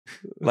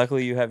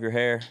Luckily, you have your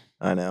hair.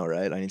 I know,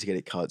 right? I need to get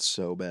it cut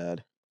so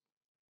bad.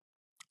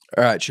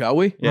 All right, shall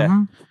we? Yeah.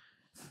 Mhm.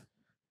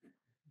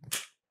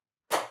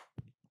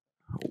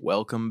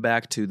 Welcome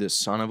back to the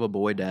Son of a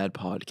Boy Dad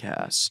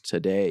podcast.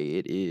 Today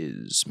it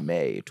is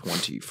May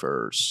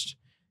 21st.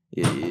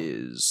 It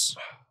is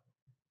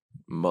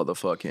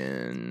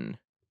motherfucking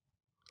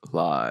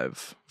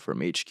live from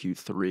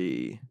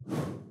HQ3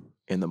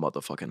 in the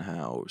motherfucking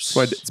house.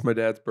 It's my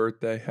dad's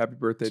birthday. Happy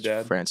birthday, It's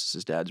Dad.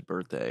 Francis's dad's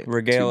birthday.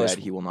 Regale Too us-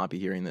 bad he will not be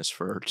hearing this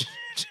for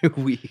 2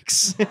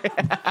 weeks.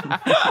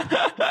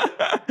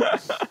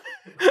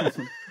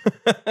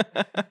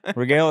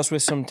 Regale us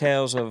with some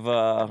tales of.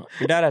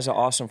 Your dad has an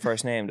awesome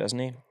first name, doesn't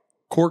he?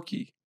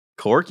 Corky.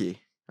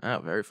 Corky. Oh,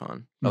 very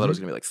fun. I thought it was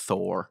Mm-hmm. going to be like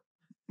Thor.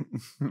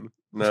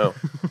 No,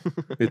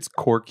 it's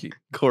Corky.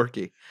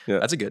 Corky. Yeah.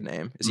 That's a good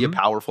name. Is he a Mhm.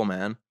 powerful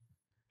man?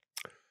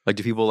 Like,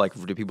 do people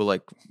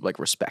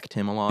respect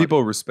him a lot?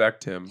 People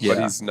respect him, but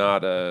Yeah. he's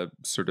not a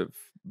sort of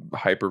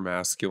hyper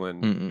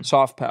masculine Mm-mm.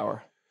 Soft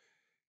power,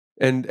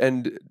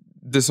 and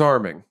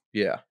disarming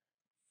Yeah.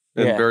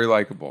 and Yeah. very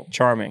likable.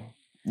 charming.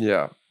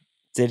 Yeah.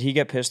 Did he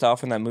get pissed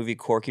off when that movie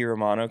Corky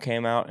Romano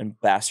came out and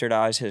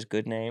bastardized his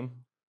good name?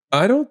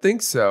 I don't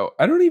think so.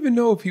 I don't even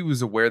know if he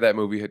was aware that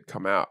movie had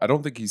come out. I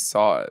don't think he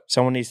saw it.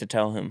 Someone needs to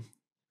tell him.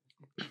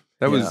 That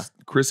Yeah. was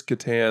Chris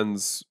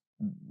Kattan's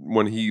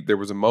there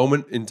was a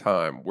moment in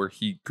time where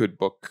he could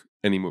book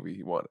any movie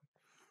he wanted.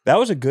 That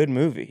was a good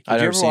movie. I've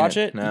Did you never ever seen watch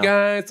it. it? No. You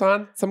guys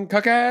want some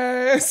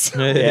cookies?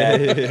 Yeah,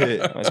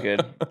 it was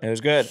good. It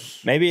was good.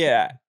 Maybe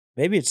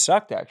it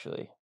sucked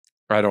actually.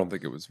 I don't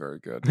think it was very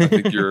good. I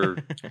think you're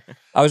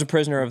I was a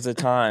prisoner of the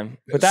time.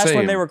 But that's when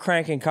Same. they were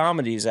cranking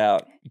comedies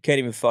out. You can't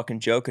even fucking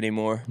joke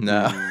anymore.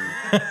 No.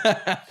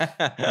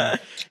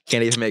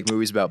 Can't even make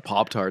movies about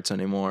Pop-Tarts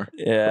anymore.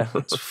 Yeah.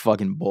 It's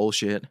fucking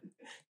bullshit.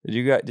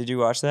 Did you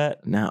watch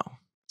that? No.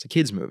 It's a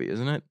kid's movie,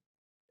 isn't it?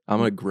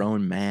 I'm a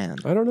grown man.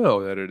 I don't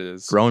know that it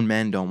is. Grown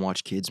men don't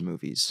watch kids'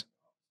 movies.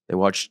 They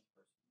watch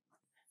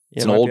Yeah,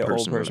 It's it an might old be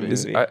person movie.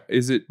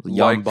 Is it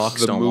Young like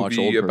bucks the don't watch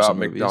movie old about person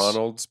movies.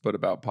 McDonald's but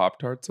about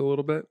Pop-Tarts a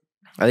little bit?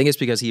 I think it's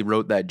because he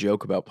wrote that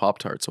joke about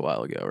Pop-Tarts a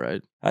while ago,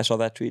 right? I saw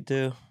that tweet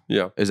too.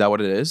 Yeah. Is that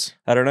what it is?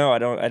 I don't know.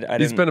 I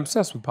He's didn't. been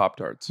obsessed with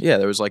Pop-Tarts. Yeah,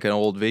 there was like an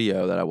old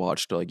video that I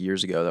watched like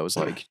years ago that was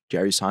like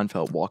Jerry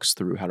Seinfeld walks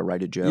through how to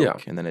write a joke Yeah.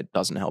 and then it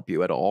doesn't help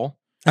you at all.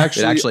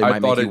 Actually, It actually I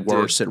might make thought you it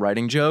worse did. at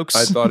writing jokes.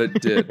 I thought it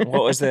did.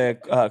 What was the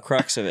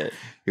crux of it?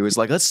 It was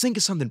like, let's think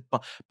of something.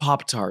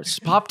 Pop-Tarts.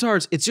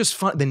 Pop-Tarts, it's just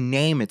fun. The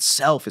name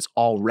itself is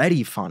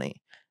already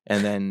funny.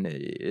 And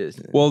then,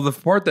 Well, the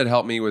part that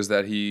helped me was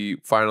that he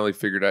finally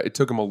figured out. It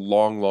took him a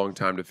long, long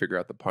time to figure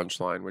out the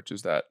punchline, which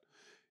is that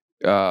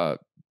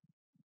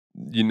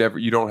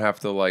you don't have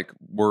to like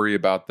worry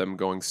about them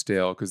going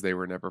stale because they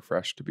were never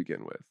fresh to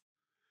begin with.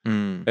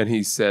 Mm, And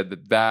he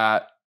said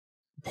that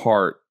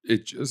part,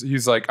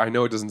 he's like, I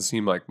know it doesn't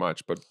seem like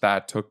much, but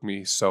that took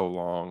me so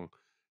long.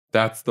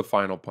 That's the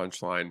final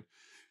punchline.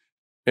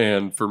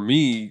 And for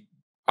me,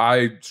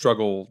 I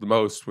struggle the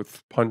most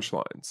with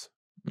punchlines.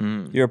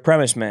 mm. You're a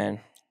premise man.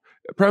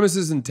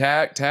 Premises and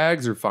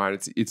tags are fine.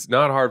 It's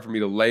not hard for me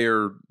to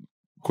layer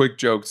quick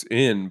jokes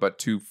in, but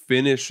to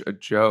finish a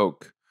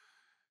joke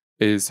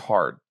is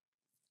hard.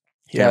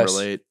 Can't Yes.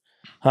 relate.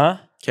 Huh?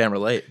 Can't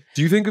relate.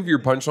 Do you think of your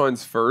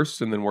punchlines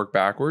first and then work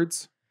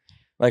backwards?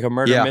 Like a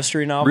murder Yeah.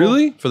 mystery novel?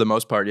 Really? For the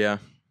most part, yeah.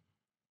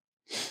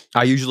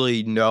 I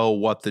usually know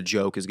what the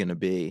joke is going to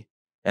be.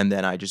 And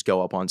then I just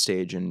go up on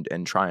stage and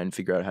try and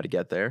figure out how to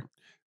get there.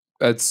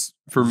 That's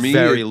for me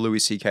Very Louis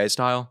C.K.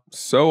 style.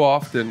 so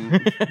often.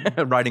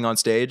 Writing on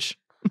stage.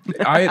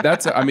 I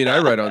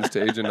write on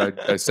stage and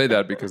I say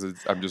that because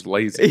I'm just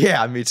lazy.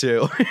 Yeah, me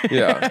too.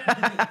 Yeah.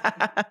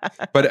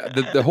 But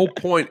the whole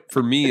point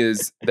for me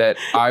is that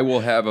I will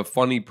have a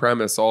funny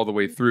premise all the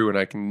way through and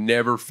I can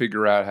never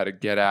figure out how to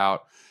get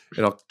out.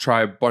 And I'll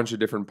try a bunch of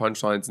different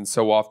punchlines. And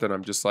so often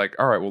I'm just like,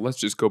 all right, well, let's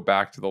just go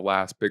back to the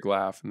last big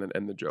laugh and then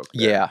end the joke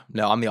there. Yeah,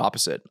 no, I'm the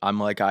opposite. I'm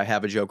like, I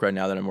have a joke right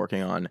now that I'm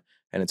working on,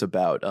 and it's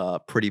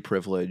about pretty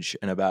privilege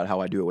and about how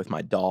I do it with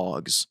my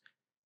dogs.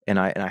 And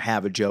I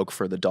have a joke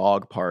for the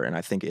dog part, and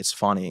I think it's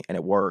funny and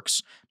it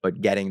works, but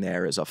getting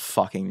there is a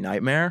fucking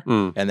nightmare.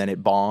 Mm. And then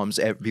it bombs.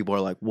 People are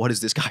like, "What is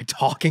this guy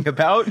talking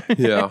about?"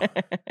 Yeah.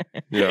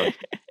 Yeah.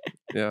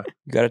 Yeah.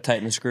 You got to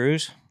tighten the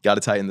screws. Got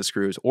to tighten the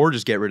screws, or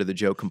just get rid of the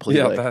joke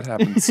completely. Yeah, that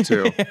happens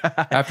too.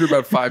 After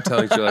about 5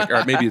 tellings, you're like, all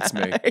right, maybe it's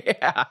me.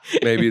 Yeah.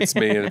 Maybe it's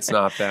me and it's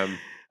not them.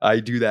 I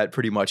do that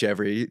pretty much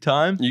every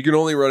time. You can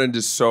only run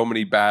into so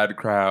many bad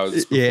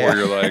crowds before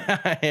you're like,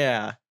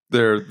 yeah.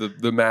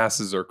 the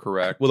masses are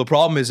correct. Well, the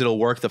problem is it'll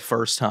work the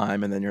first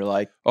time, and then you're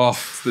like, Oh,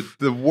 it's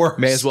the worst.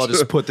 may as well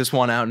just put this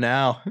one out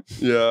now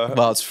Yeah.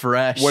 while it's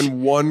fresh.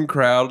 When one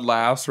crowd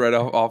laughs right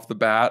off the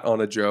bat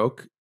on a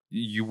joke,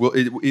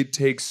 it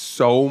takes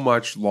so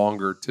much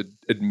longer to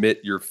admit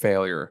your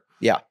failure.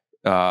 Yeah.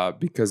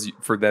 Because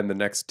for then the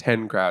next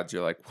 10 crowds,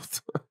 you're like,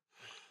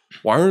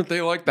 why aren't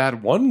they like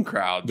that one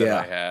crowd that Yeah.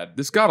 I had?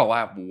 This got to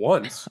laugh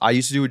once. I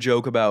used to do a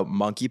joke about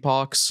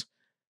monkeypox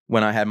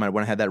when I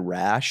had that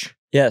rash,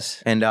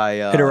 Yes. and I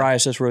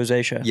Pityriasis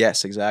rosacea.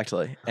 yes,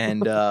 exactly,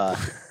 and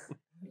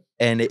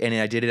and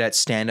I did it at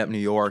Stand Up New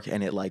York,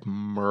 and it like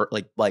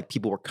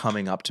people were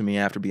coming up to me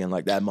after being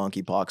like, that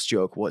monkeypox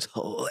joke was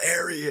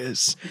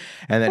hilarious,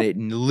 and then it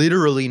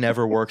literally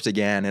never worked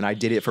again, and I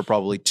did it for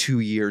probably 2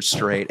 years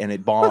straight, and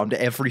it bombed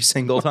every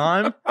single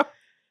time.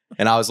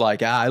 And I was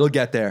like, it'll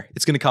get there.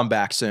 It's going to come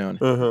back soon.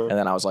 And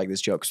then I was like,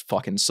 this joke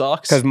fucking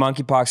sucks. Because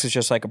monkeypox is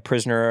just like a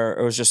prisoner.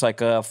 It was just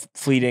like a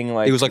fleeting,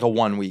 like. It was like a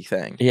 1 week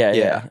thing.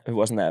 Yeah. It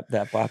wasn't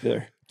that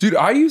popular. Dude,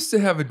 I used to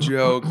have a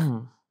joke.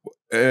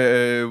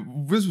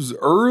 This was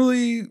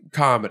early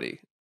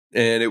comedy.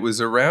 And it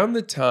was around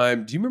the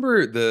time. Do you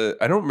remember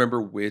I don't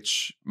remember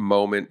which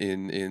moment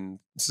in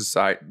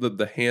society,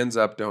 the hands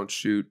up, don't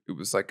shoot. It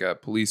was like a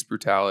police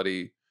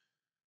brutality.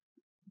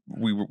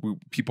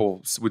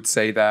 People would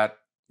say that.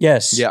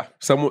 Yes. Yeah.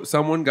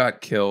 Someone got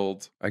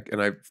killed,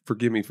 and I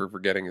forgive me for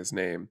forgetting his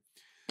name.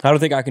 I don't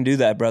think I can do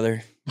that,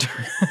 brother.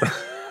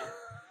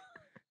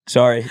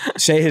 Sorry.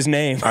 Say his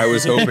name. I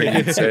was hoping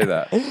you'd say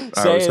that.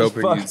 I was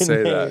hoping you'd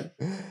say that.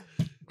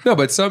 No,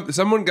 but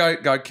someone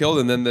got killed,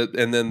 and then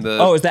the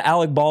Oh, it's the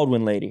Alec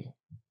Baldwin lady.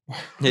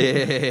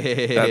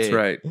 That's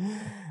right.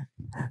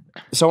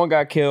 Someone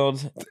got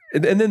killed,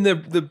 and then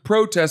the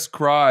protest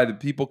cry, the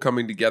people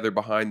coming together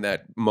behind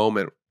that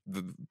moment.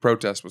 The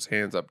protest was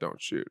hands up,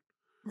 don't shoot.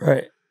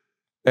 Right.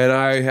 And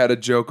I had a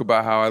joke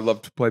about how I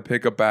love to play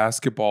pickup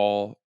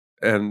basketball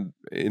and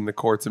in the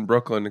courts in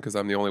Brooklyn because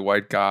I'm the only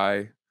white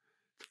guy.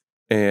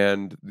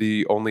 And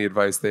the only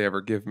advice they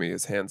ever give me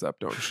is hands up,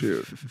 don't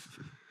shoot.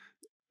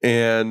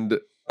 And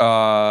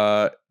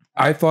I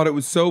thought it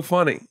was so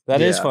funny. That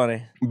is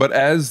funny. But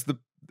as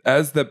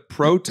the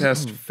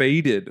protest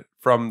faded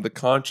from the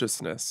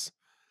consciousness,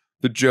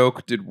 the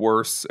joke did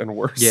worse and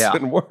worse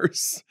and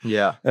worse.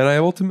 Yeah. And I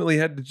ultimately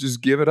had to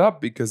just give it up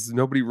because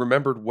nobody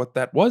remembered what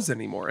that was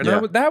anymore. And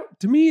that,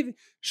 to me,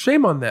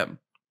 shame on them.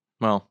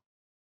 Well,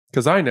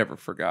 because I never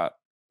forgot.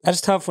 That's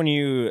tough when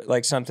you,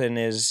 like, something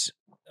is,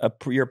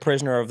 you're a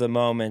prisoner of the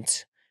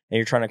moment and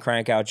you're trying to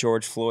crank out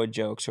George Floyd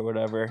jokes or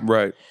whatever.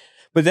 Right.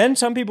 But then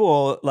some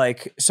people,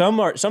 like, some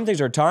things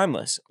are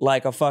timeless.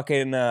 Like a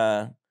fucking,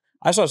 I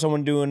saw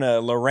someone doing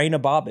a Lorena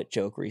Bobbitt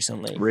joke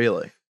recently.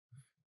 Really?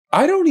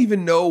 I don't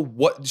even know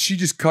what she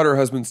just cut her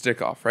husband's dick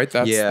off, right?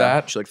 That's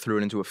that. She like threw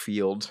it into a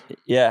field.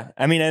 Yeah.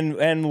 I mean,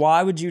 and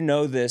why would you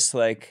know this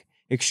like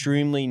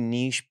extremely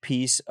niche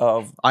piece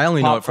of I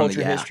only know it from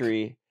culture the Yak.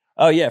 history?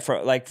 Oh yeah,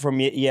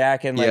 from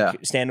Yak and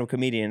like stand-up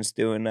comedians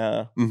doing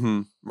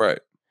right.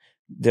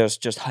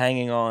 Just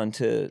hanging on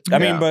to. I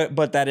mean,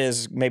 but that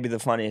is maybe the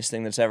funniest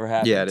thing that's ever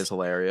happened. Yeah, it is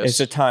hilarious. It's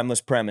a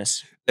timeless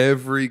premise.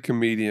 Every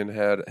comedian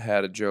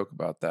had a joke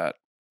about that.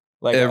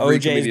 Like every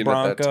OJ's comedian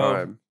Bronco. at that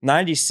time.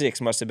 96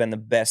 must have been the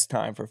best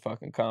time for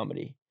fucking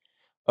comedy.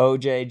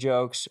 OJ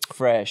jokes,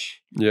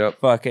 fresh.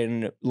 Yep.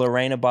 Fucking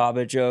Lorena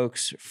Bobbitt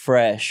jokes,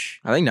 fresh.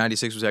 I think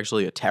 96 was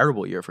actually a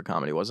terrible year for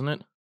comedy, wasn't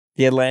it?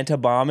 The Atlanta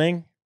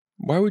bombing.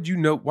 Why would you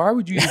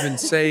even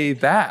say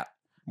that?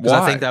 Because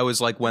I think that was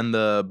like when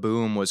the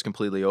boom was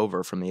completely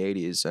over from the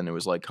 80s and it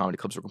was like comedy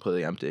clubs were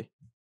completely empty.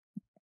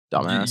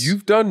 Dumbass.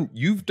 You've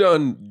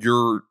done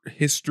your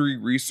history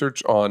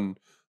research on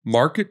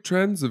market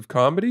trends of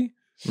comedy?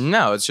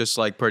 No, it's just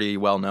like pretty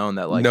well known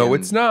that like no,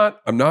 it's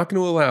not. I'm not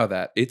going to allow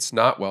that. It's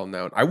not well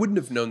known. I wouldn't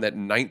have known that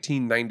in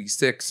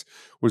 1996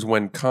 was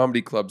when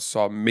comedy clubs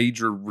saw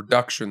major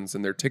reductions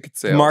in their ticket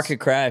sales. Market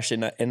crash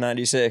in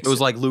 96. It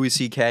was like Louis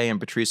C.K. and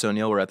Patrice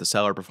O'Neill were at the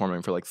Cellar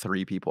performing for like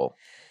 3 people.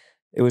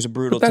 It was a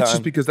brutal but that's time.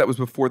 just because that was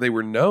before they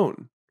were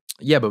known.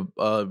 Yeah,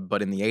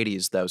 but in the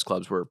 80s, those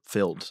clubs were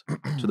filled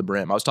to the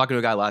brim. I was talking to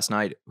a guy last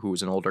night who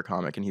was an older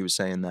comic, and he was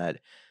saying that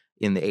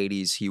in the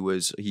 80s,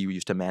 he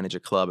used to manage a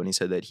club, and he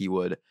said that he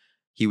would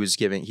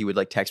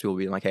like text people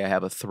being like, hey, I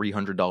have a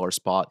 $300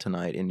 spot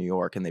tonight in New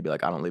York, and they'd be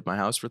like, I don't leave my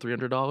house for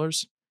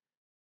 $300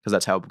 because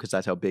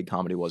that's how big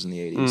comedy was in the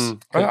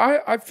 80s.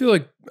 I feel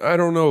like I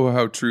don't know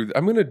how true.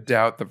 I'm going to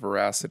doubt the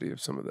veracity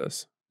of some of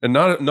this, and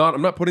I'm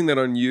not putting that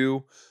on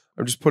you.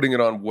 I'm just putting it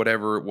on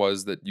whatever it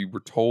was that you were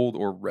told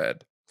or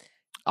read.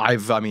 I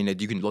mean,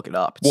 you can look it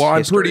up. It's I'm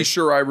history. pretty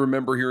sure I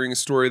remember hearing a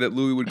story that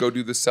Louis would go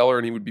do the Cellar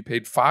and he would be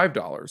paid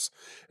 $5.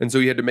 And so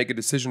he had to make a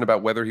decision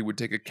about whether he would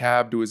take a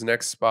cab to his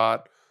next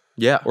spot.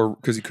 Yeah. Or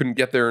because he couldn't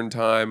get there in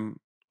time.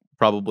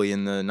 Probably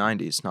in the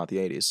 90s, not the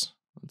 80s.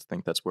 I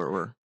think that's where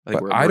we're.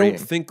 I don't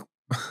think.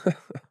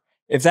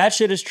 If that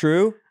shit is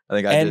true.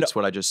 I think that's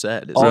what I just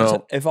said.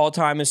 If all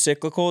time is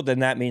cyclical, then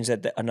that means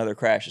that another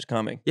crash is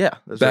coming. Yeah.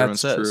 That's what everyone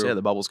says. True. Yeah,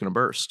 the bubble's going to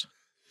burst.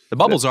 The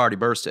bubble's already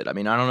bursted. I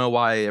mean, I don't know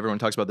why everyone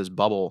talks about this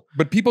bubble.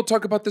 But people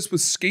talk about this with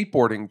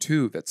skateboarding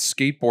too, that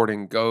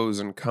skateboarding goes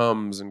and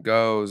comes and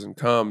goes and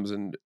comes.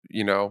 And,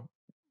 you know,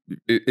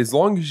 as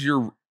long as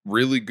you're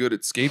really good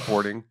at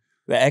skateboarding,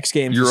 The X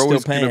Games You're is still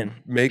always paying. gonna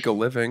make a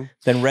living.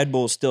 Then Red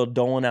Bull's still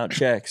doling out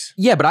checks.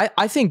 Yeah, but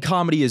I think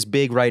comedy is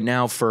big right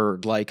now for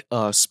like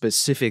a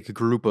specific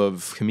group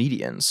of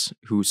comedians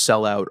who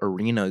sell out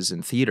arenas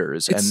and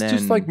theaters. It's and then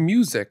just like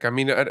music. I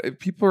mean,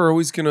 people are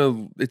always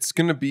gonna. It's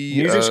gonna be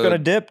Music's gonna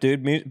dip,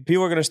 dude.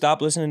 People are gonna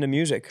stop listening to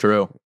music.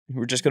 true.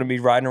 We're just gonna be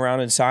riding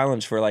around in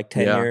silence for like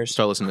 10 years.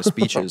 Start listening to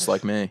speeches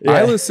like me. Yeah.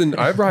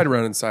 I ride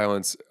around in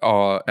silence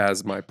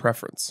as my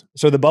preference.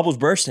 So the bubble's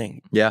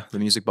bursting. Yeah, the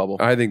music bubble.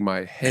 I think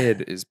my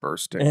head is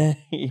bursting,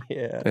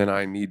 Yeah. and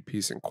I need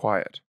peace and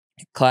quiet.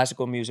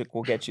 Classical music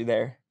will get you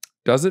there.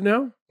 Does it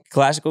now?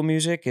 Classical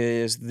music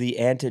is the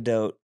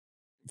antidote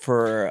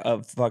for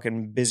a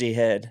fucking busy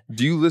head.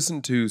 Do you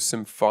listen to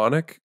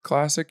symphonic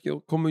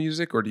classical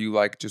music, or do you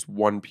like just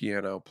one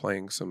piano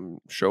playing some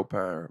Chopin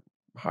or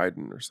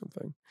Haydn or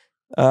something?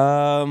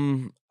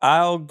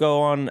 I'll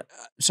go on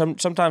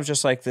sometimes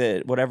just like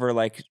the whatever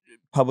like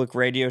public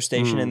radio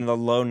station in the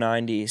low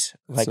 90s,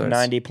 like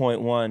nice. 90.1,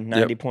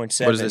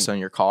 90.7. What is this on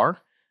your car?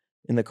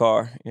 In the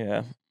car?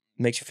 Yeah.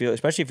 Makes you feel,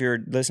 especially if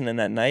you're listening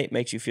at night,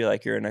 makes you feel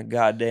like you're in a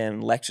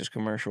goddamn Lexus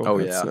commercial. Oh,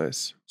 That's yeah.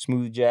 nice.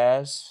 Smooth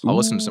jazz. I'll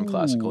listen to some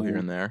classical here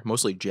and there.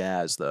 Mostly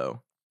jazz,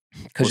 though.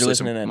 Because you're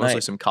listening at Mostly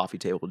night. some coffee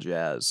table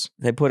jazz.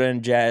 They put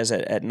in jazz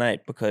at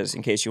night because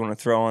in case you want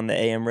to throw on the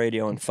AM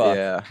radio and fuck.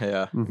 Yeah,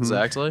 Mhm.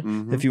 exactly.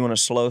 Mhm. If you want to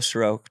slow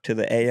stroke to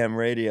the AM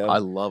radio. I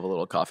love a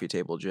little coffee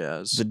table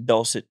jazz. The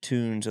dulcet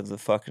tunes of the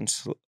fucking.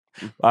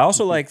 I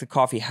also like the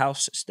coffee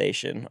house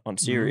station on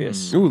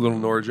Sirius. Ooh, little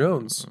Nora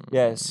Jones.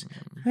 Yes.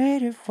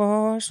 Waiting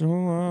for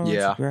someone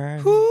Yeah. to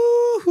grab.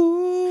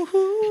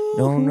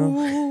 Don't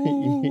know.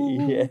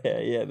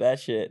 yeah, that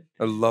shit.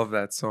 I love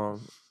that song.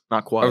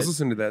 Not I quite. was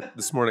listening to that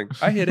this morning.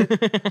 I hit it.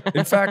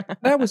 In fact,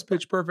 that was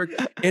pitch perfect.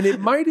 And it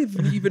might have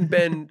even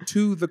been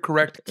to the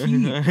correct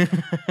key.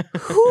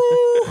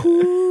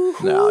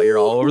 Now you're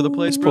all over the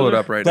place, Pull it brother.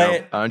 up right Play now.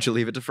 it. Why don't you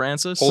leave it to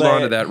Francis? Hold Play on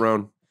to it. that,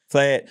 Roan.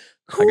 Play it.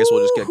 I guess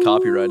we'll just get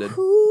copyrighted.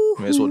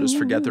 May as well just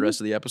forget the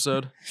rest of the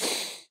episode.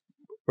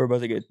 We're about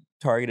to get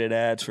targeted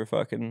ads for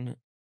fucking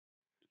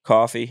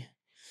coffee.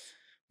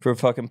 For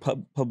fucking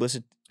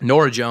publicity.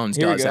 Nora Jones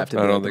Here we does go. have to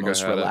I be don't like the think I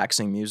most had it.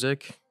 relaxing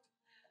music.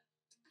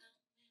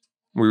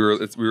 We were a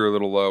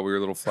little low. We were a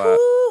little flat.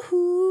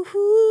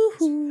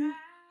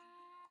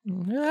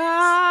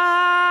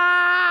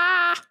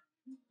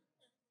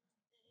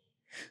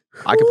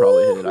 I could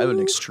probably hit it. I have an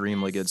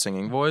extremely good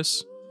singing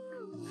voice.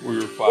 We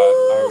were flat.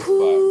 I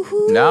was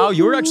flat. No,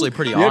 you were actually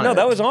pretty on Yeah, no, it.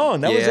 that was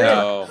on. That was it.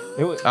 No.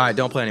 It was, All right,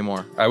 don't play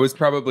anymore. I was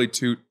probably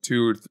two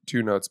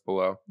notes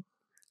below.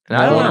 And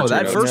I don't One or know. two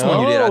That notes. first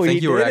one you did, I No, think he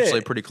you were did actually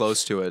it. pretty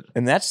close to it.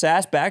 and that's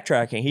Sass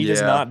backtracking. He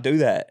does Yeah. not do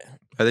that.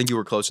 I think you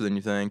were closer than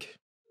you think.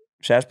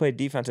 Sass played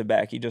defensive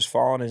back. He just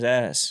fall on his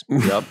ass.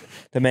 Yep.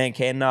 The man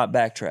cannot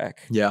backtrack.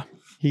 Yeah.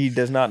 He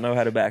does not know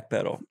how to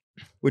backpedal,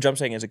 which I'm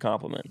saying is a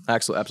compliment.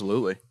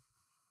 Absolutely.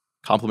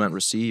 Compliment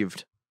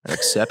received and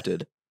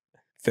accepted.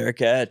 Fair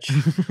catch.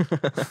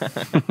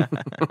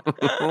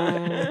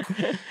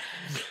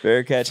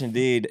 Fair catch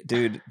indeed.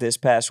 Dude, this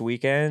past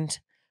weekend,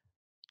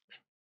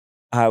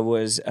 I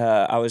was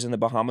in the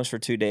Bahamas for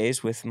 2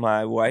 days with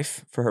my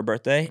wife for her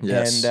birthday.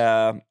 Yes.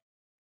 And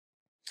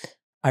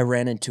I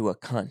ran into a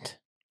cunt.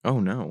 Oh,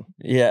 no.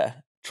 Yeah.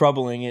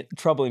 Troubling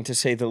to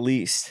say the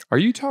least. Are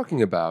you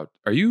talking about?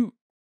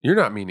 You're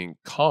not meaning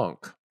conch.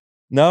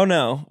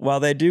 No. While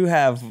they do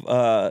have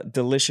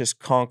delicious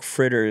conch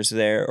fritters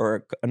there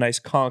or a nice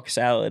conch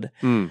salad,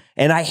 Mm.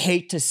 and I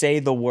hate to say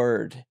the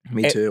word.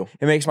 Me too.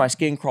 It makes my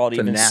skin crawl to It's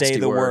a even say nasty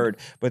the word. word,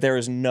 but there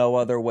is no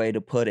other way to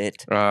put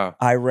it. Ah,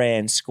 I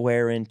ran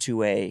square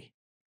into a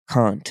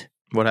cunt.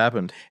 What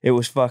happened? It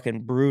was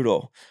fucking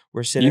brutal.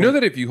 We're sitting. you know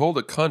that if you hold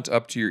a cunt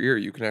up to your ear,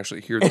 you can actually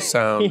hear the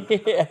sound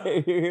Yeah,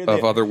 you hear of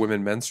that. other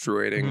women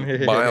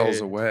menstruating miles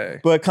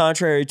away. But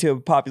contrary to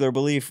popular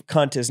belief,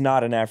 cunt is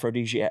not an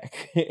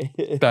aphrodisiac.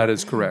 That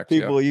is correct.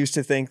 People used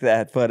to think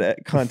that, but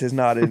cunt is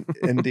not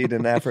indeed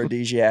an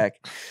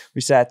aphrodisiac. We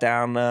sat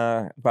down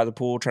by the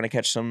pool trying to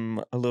catch a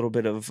little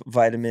bit of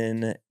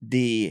vitamin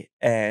D,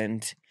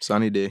 and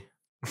Sunny D.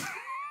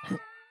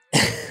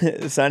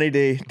 Sunny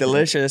D,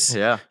 delicious,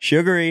 Yeah.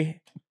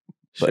 sugary,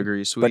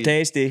 Sugary sweet. but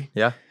tasty.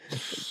 Yeah.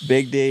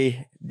 Big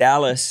D,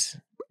 Dallas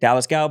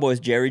Cowboys,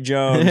 Jerry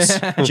Jones,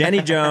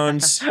 Jenny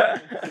Jones,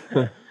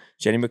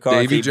 Jenny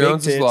McCarthy, Davy Big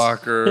Jones's Tits.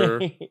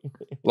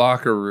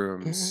 locker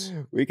rooms.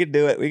 We could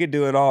do it. We could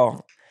do it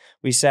all.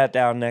 We sat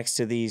down next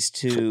to these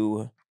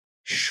two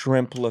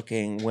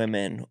shrimp-looking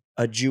women,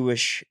 a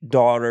Jewish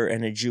daughter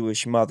and a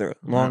Jewish mother,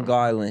 Long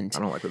Island. I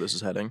don't like where this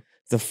is heading.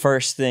 The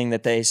first thing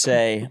that they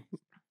say,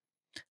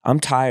 I'm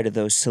tired of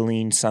those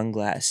Celine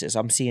sunglasses.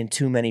 I'm seeing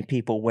too many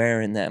people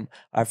wearing them.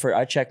 I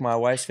checked my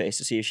wife's face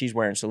to see if she's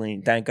wearing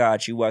Celine. Thank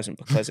God she wasn't,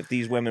 because if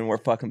these women were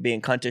fucking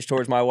being cuntish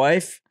towards my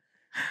wife,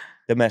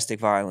 domestic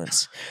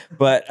violence.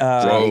 But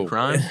Any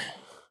crime?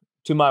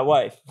 to my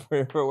wife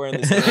for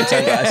wearing the Celine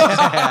sunglasses.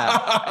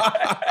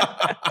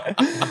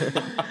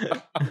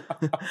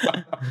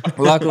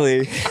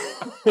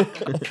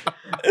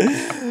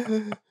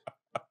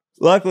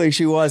 Luckily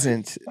she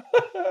wasn't.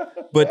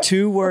 But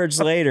 2 words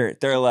later,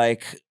 they're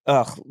like,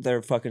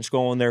 they're fucking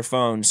scrolling their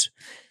phones,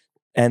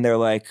 and they're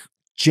like,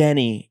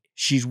 Jenny,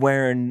 she's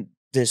wearing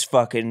this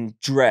fucking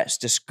dress,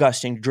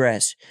 disgusting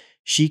dress.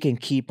 She can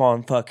keep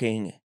on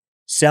fucking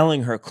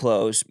selling her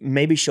clothes.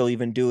 Maybe she'll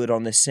even do it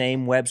on the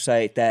same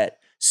website that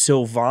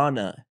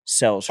Silvana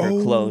sells her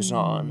clothes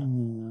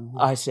on.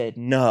 I said,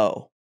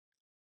 no.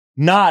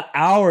 Not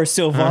our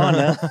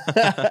Silvana.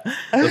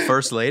 The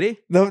first lady?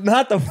 No,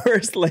 not the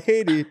first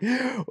lady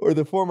or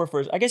the former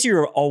first. I guess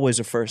you're always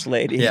a first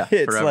lady. Yeah,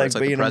 it's forever. like It's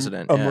like the being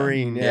president. a Yeah.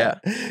 Marine. Yeah.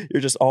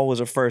 You're just always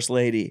a first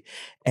lady.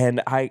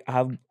 And I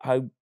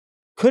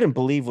couldn't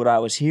believe what I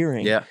was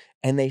hearing. Yeah.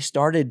 And they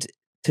started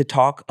to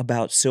talk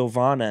about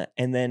Silvana.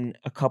 And then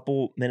a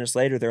couple minutes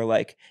later, they're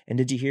like, and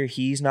did you hear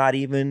he's not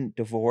even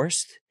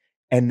divorced?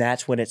 And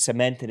that's when it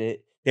cemented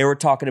it. They were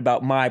talking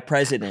about my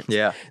president.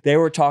 Yeah. They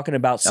were talking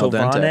about El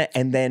Silvana Dente.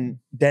 and then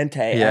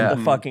Dente Yeah. and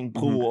the fucking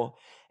pool.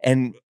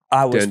 And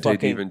I was Dente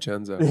fucking...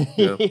 DiVincenzo.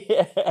 Yeah.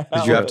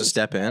 Did you have to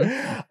step in?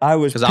 I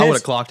was Because I would have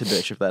pissed. clocked a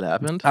bitch if that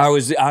happened. I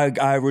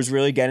was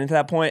really getting to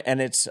that point,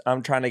 and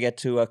I'm trying to get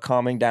to a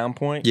calming down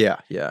point. Yeah.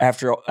 Yeah.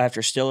 After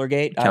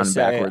Stillergate, I Counting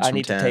say backwards I from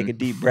need 10. to take a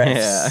deep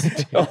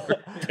breath.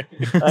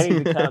 I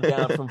need to count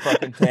down from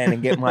fucking 10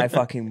 and get my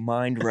fucking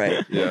mind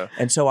right. Yeah.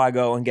 And so I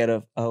go and get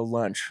a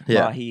lunch,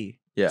 Yeah. mahi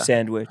Yeah.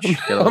 sandwich. Get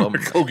a I'm little,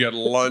 gonna go get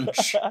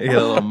lunch. get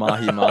a little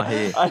mahi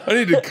mahi. I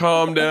need to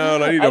calm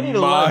down. I need a need a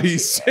mahi lunch.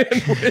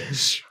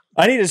 sandwich.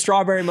 I need a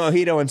strawberry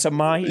mojito and some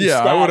mahi.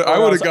 Yeah, stack, I would or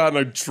have else gotten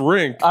a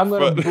drink. I'm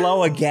gonna but-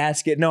 blow a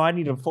gasket. No, I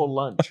need a full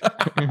lunch.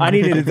 I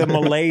needed the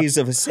malaise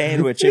of a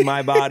sandwich in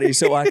my body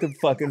so I could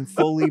fucking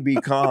fully be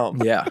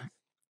calm. Yeah.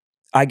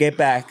 I get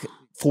back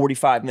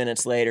 45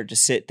 minutes later to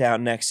sit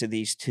down next to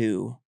these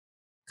two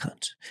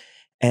cunts.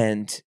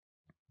 And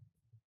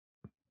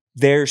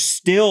they're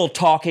still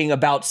talking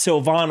about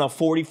Silvana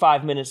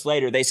 45 minutes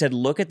later. They said,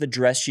 look at the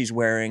dress she's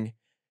wearing.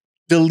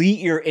 Delete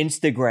your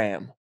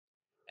Instagram.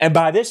 And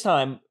by this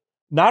time,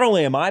 not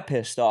only am I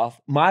pissed off,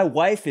 my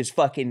wife is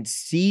fucking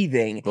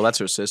seething. Well, that's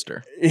her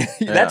sister.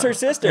 That's her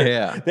sister.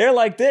 Yeah. They're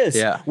like this.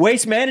 Yeah.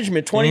 Waste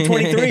Management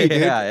 2023, dude.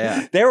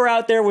 Yeah. They were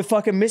out there with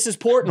fucking Mrs.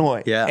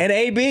 Portnoy Yeah. and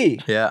AB.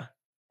 Yeah.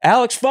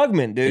 Alex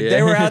Fugman, dude. Yeah.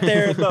 They were out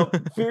there at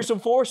the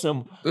Fearsome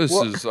Foursome.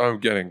 I'm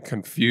getting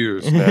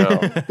confused now.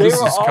 They This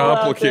were is all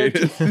out there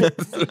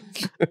complicated.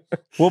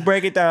 We'll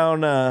break it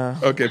down.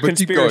 Okay, but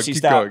Conspiracy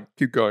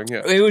keep going.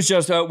 Yeah. It was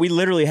just, we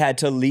literally had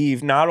to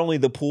leave not only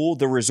the pool,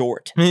 the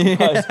resort.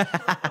 Because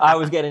I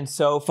was getting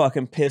so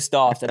fucking pissed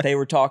off that they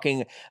were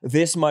talking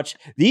this much.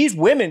 These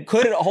women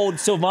couldn't hold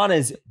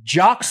Silvana's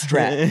jock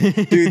strap.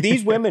 Dude,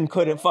 these women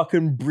couldn't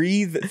fucking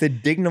breathe the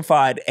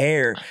dignified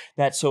air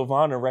that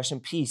Silvana, rest in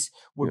peace,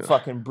 would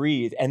fucking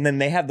breathe. And then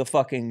they have the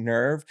fucking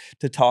nerve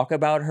to talk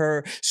about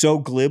her so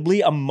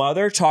glibly. A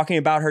mother talking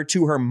about her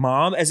to her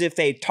mom as if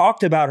they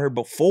talked about her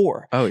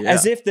before. Oh, yeah.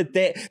 As if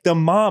the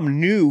mom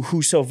knew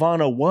who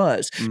Silvana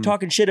was.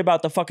 Talking shit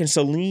about the fucking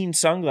Celine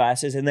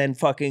sunglasses and then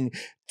fucking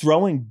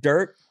throwing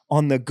dirt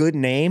on the good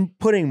name,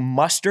 putting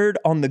mustard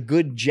on the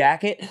good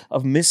jacket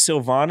of Miss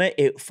Silvana.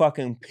 It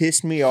fucking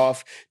pissed me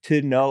off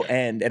to no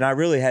end. And I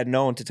really had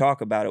no one to talk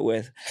about it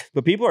with.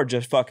 But people are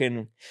just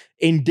fucking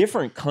in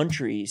different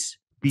countries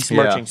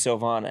besmirching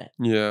Silvana.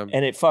 Yeah.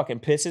 And it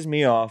fucking pisses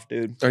me off,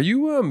 dude. Are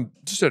you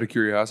just out of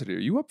curiosity? Are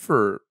you up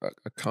for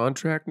a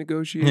contract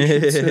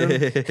negotiation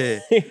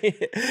soon?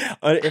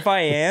 If I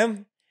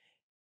am,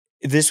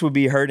 this would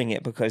be hurting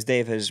it because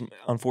Dave has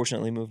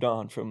unfortunately moved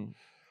on from.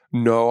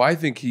 No, I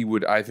think he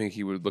would. I think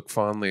he would look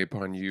fondly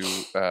upon you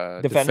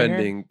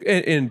defending,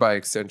 and by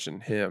extension,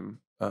 him.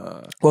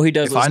 Well, he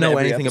does. If I listen to know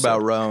every anything episode.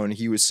 about Roan,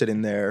 he was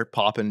sitting there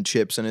popping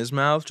chips in his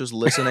mouth, just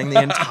listening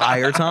the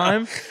entire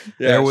time.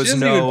 Yeah, there was she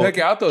doesn't no even pick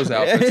out those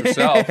outfits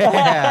herself.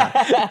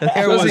 Yeah.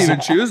 She doesn't even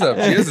choose them.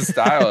 She is a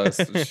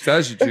stylist. She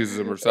says she chooses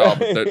them herself,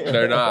 but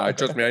they're not.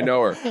 Trust me, I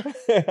know her.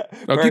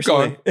 No, keep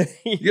going.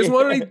 You guys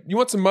want any? You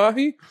want some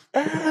mahi?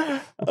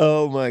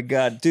 Oh my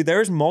god, dude!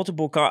 There's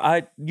multiple.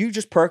 You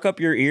just perk up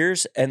your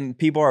ears, and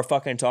people are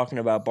fucking talking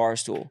about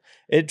Barstool.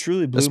 It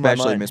truly blew my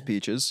especially mind. Miss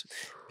Peaches.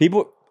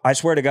 People, I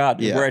swear to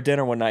God, Yeah. we're at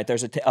dinner one night.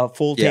 There's a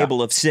full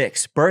table of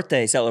 6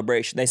 birthday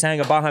celebration. They sang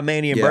a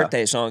Bahamian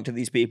birthday song to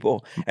these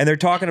people, and they're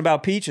talking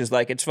about Peaches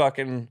like it's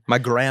fucking. My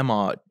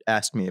grandma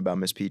asked me about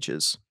Miss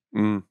Peaches.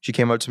 She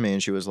came up to me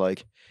and she was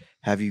like,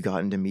 "Have you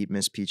gotten to meet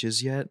Miss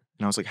Peaches yet?"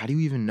 And I was like, "How do you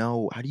even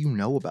know? How do you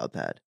know about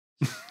that?"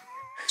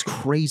 It's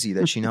crazy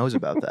that she knows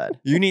about that.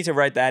 You need to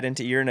write that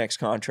into your next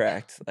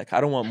contract. Like,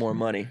 I don't want more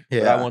money, but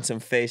Yeah. I want some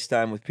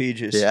FaceTime with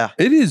Peaches. Yeah.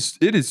 It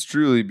is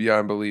truly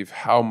beyond belief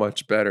how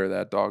much better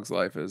that dog's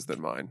life is than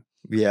mine.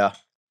 Yeah.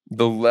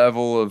 The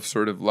level of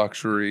sort of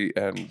luxury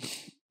and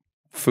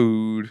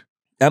food.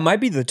 That might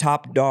be the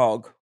top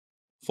dog.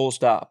 Full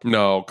stop.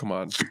 No, come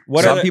on.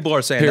 What Some are people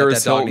are saying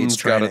Paris that dog needs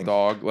Hilton's got training. a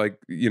dog. Like,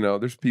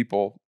 there's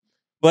people.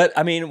 But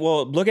I mean,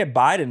 well, look at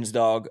Biden's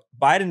dog.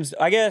 Biden's,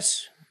 I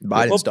guess.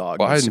 Biden's dog.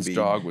 needs to Biden's be-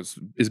 dog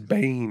is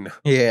Bane.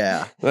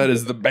 Yeah. That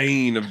is the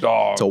Bane of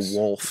dogs. It's a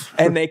wolf.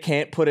 And they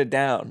can't put it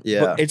down.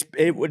 Yeah.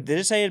 But did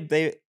it say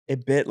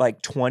it bit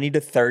like 20 to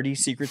 30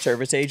 Secret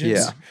Service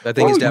agents. Yeah, that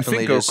thing is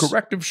definitely you think just a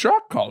corrective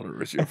shock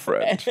collar is your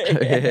friend.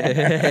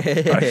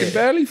 I can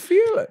barely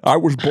feel it. I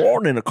was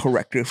born in a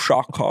corrective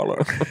shock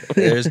collar.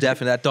 There's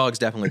definitely that dog's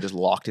definitely just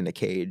locked in a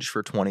cage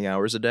for 20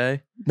 hours a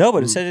day. No,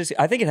 but it says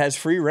I think it has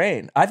free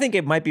reign. I think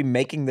it might be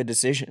making the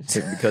decisions.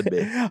 It could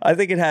be. I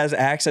think it has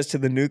access to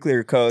the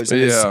nuclear codes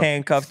and is Yeah.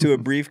 handcuffed to a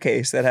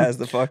briefcase that has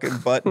the fucking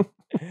button.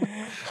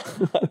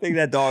 I think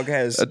that dog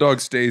has. That dog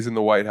stays in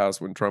the White House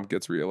when Trump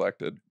gets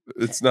reelected.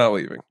 It's not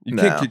leaving. You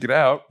No. can't kick it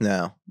out.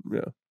 No, Yeah.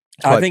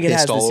 It's probably I think it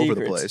has pissed the all over secrets.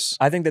 the place.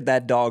 I think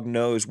that dog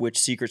knows which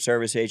Secret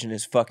Service agent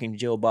is fucking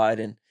Jill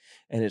Biden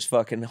and is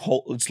fucking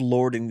it's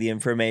lording the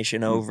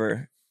information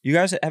over.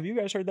 Have you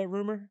guys heard that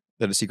rumor?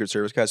 That a Secret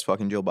Service guy's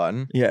fucking Joe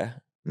Biden? Yeah.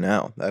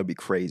 No, that would be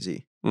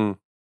crazy. Would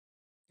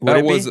That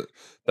it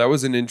be?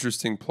 was an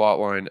interesting plot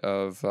line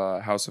of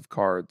House of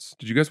Cards.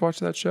 Did you guys watch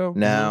that show?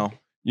 No,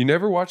 You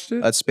never watched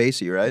it? that's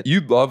Spacey, right?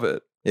 You'd love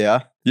it.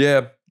 Yeah,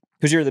 Yeah.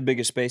 Because you're the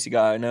biggest Spacey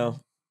guy I know.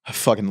 I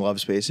fucking love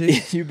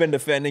Spacey. You've been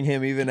defending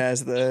him even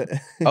as the.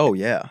 Oh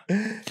yeah,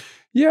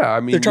 Yeah. I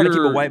mean, They're trying to keep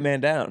a you're- white man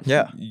down.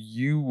 yeah.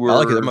 You were I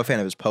like it. I'm a fan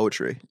of his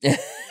poetry.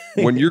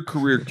 when your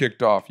career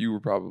kicked off, you were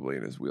probably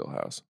in his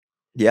wheelhouse,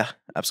 Yeah,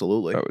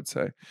 absolutely. I would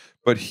say.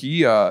 But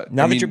he Now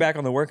that you're back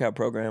on the workout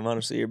program,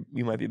 honestly,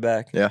 you might be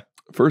back. Yeah.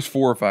 first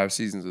 4 or 5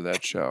 seasons of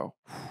that show,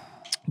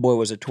 Boy,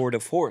 was a tour de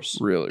force.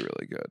 really,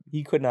 really good.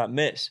 He could not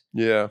miss.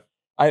 Yeah.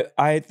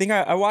 I think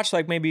I watched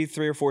like maybe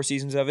 3 or 4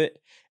 seasons of it.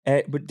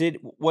 But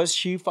was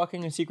she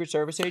fucking a Secret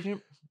Service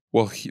agent?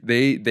 Well,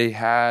 they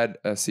had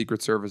a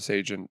Secret Service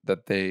agent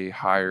that they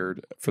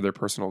hired for their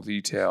personal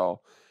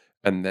detail,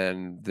 and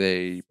then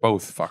they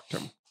both fucked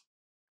him.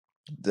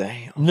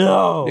 Damn.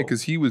 No. Yeah,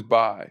 because he was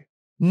bi.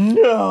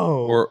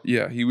 No. Or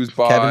yeah, he was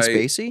bi. Kevin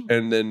Spacey?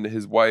 And then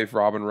his wife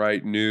Robin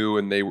Wright knew,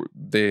 and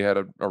they had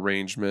an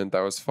arrangement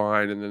that was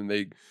fine, and then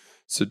they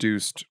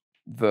seduced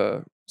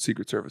the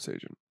Secret Service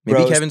agent. Maybe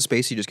Bros- Kevin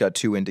Spacey just got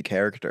too into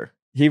character,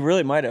 He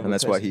really might have. and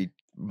that's why because he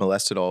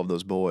molested all of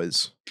those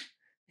boys.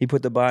 he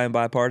put the bi and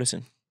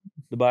bipartisan,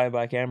 the bi and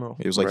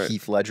bicameral. He was like Right.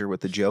 Heath Ledger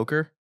with the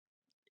Joker,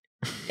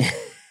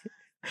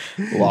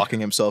 locking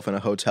himself in a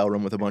hotel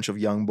room with a bunch of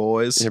young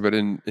boys. Yeah, but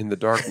in The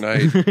Dark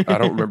Knight, I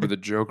don't remember the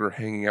Joker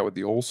hanging out with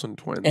the Olsen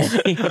twins.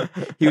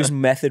 He was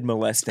method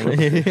molesting.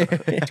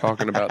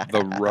 Talking about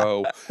the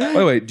Row. By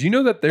the way, do you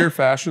know that their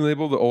fashion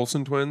label, the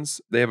Olsen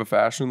twins, they have a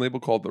fashion label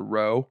called the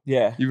Row?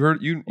 Yeah. You've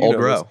heard you Old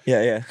know Row.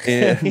 Yeah.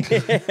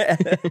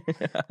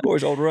 Of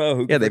course, old Row.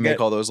 Who Yeah, could they forget?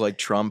 make all those like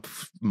Trump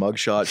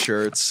mugshot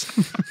shirts.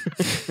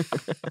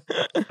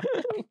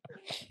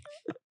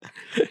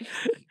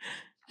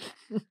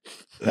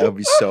 That would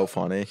be so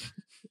funny.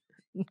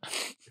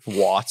 If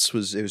it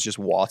was just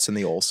Watts and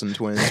the Olsen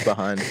twins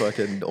behind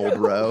fucking Old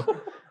Row.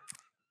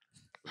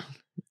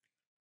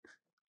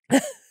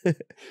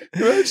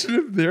 Imagine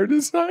if they're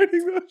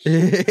designing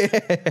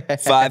that.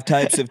 5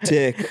 types of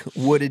tick: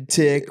 wooded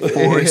tick,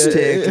 forest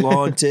tick,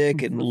 lawn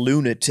tick, and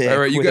lunatic. All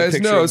right, you with a guys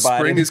picture know of Biden.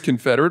 spring is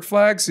Confederate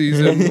flag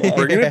season. We're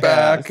bringing it It's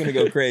back. gonna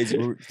go crazy.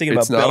 We're thinking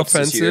It's about not belts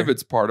this offensive. year.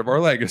 It's part of our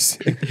legacy.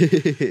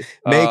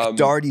 Make Um,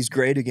 Darties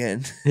great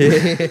again.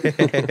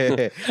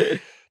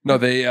 No,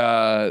 they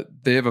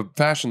have a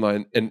fashion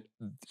line, and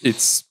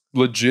it's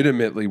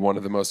legitimately one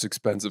of the most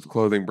expensive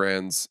clothing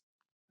brands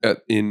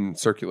in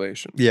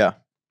circulation. Yeah.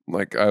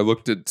 Like I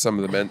looked at some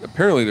of the men.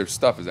 Apparently, their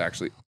stuff is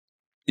actually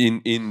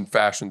in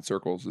fashion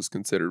circles is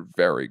considered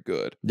very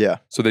good. Yeah.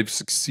 So they've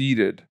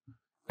succeeded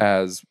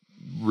as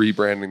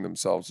rebranding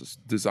themselves as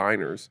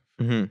designers.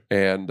 Mm-hmm.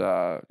 And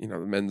the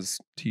men's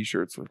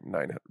t-shirts were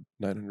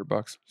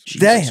 $900.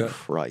 Damn. Jesus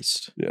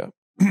Christ. Yeah.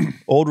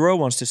 Old Row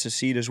wants to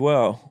secede as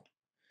well,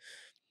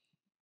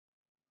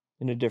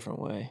 in a different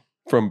way.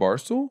 From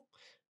Barstool?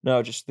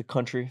 No, just the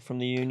country from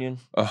the Union,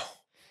 Oh.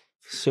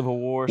 Civil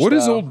War. What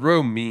does style. Old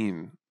Row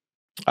mean?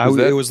 It was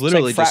It's like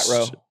literally frat just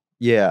row.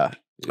 Yeah.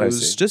 It I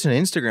was see. just an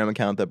Instagram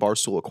account that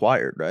Barstool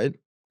acquired, right?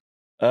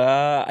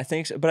 I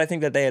think so, but I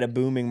think that they had a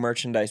booming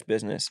merchandise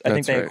business. I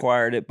think That's they right.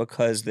 acquired it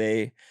because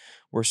they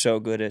were so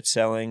good at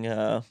selling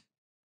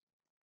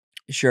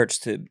shirts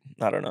to,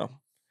 I don't know.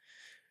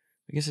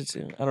 I guess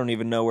I don't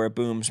even know where it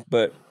booms,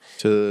 but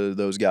To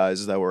those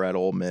guys that were at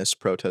Ole Miss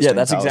protesting. yeah,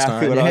 that's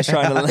exactly what I was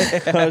trying to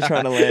Palestine. I was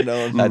trying to land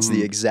on. That's Mhm.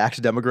 the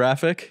exact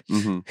demographic.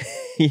 Mm-hmm.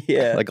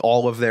 Yeah. Like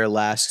all of their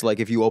last,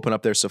 like if you open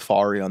up their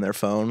Safari on their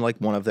phone, like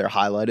one of their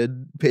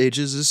highlighted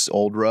pages is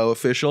Old Row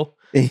official,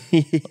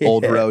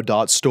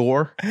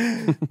 oldrow.store.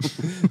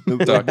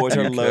 The boys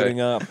are UK.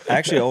 loading up.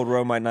 Actually, Old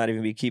Row might not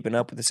even be keeping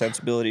up with the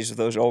sensibilities of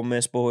those Ole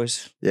Miss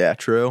boys. Yeah,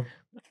 true.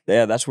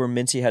 Yeah, that's where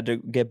Mincy had to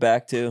get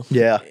back to.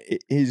 Yeah.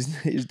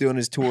 He's doing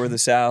his tour of the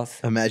South.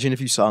 Imagine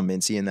if you saw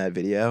Mincy in that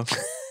video.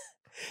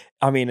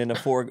 I mean,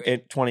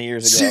 20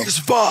 years ago.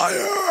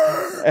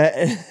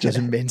 Ceasefire! Just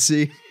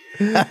Mincy.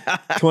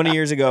 20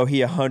 years ago, he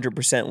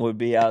 100% would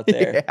be out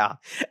there. Yeah.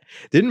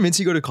 Didn't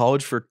Mincy go to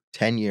college for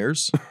 10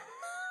 years?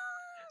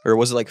 Or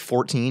was it like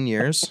 14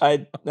 years?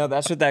 No,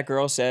 that's what that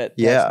girl said.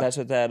 Yeah. That's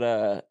what that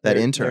That their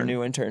intern.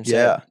 new intern said.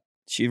 Yeah.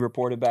 She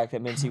reported back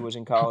that Mincy was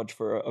in college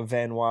for a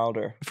Van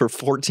Wilder. For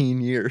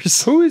 14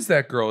 years. Who is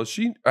that girl? Is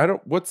she? I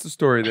don't. What's the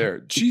story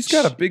there? She's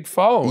got a big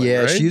following. Yeah,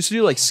 right? she used to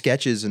do like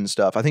sketches and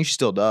stuff. I think she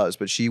still does,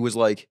 but she was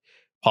like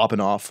popping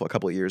off a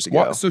couple of years ago.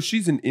 What? So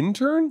she's an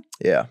intern?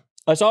 Yeah.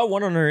 I saw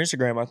one on her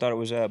Instagram. I thought it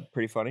was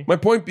pretty funny. My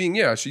point being,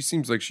 yeah, she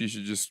seems like she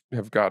should just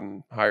have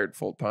gotten hired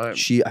full time.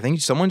 I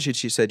think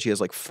she said she has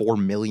like 4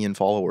 million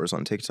followers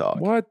on TikTok.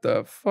 What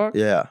the fuck?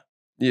 Yeah.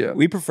 Yeah.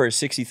 We prefer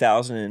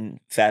 60,000 and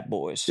fat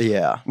boys.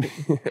 Yeah.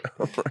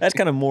 That's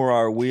kind of more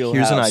our wheelhouse.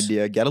 Here's an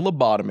idea. Get a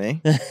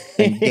lobotomy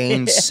and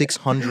gain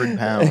 600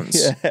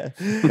 pounds. Yeah.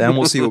 Then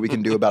we'll see what we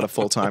can do about a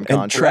full-time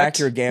contract. And track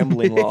your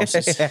gambling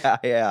losses.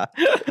 Yeah.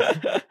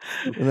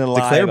 And then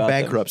lie Declare about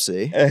them.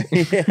 bankruptcy.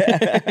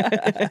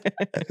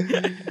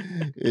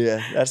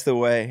 Yeah, that's the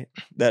way.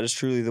 That is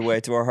truly the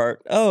way to our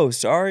heart. Oh,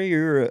 sorry,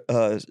 you're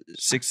a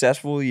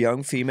successful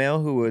young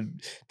female who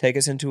would take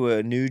us into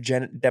a new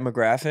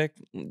demographic.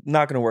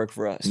 Not going to work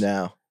for us.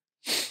 No.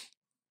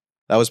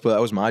 That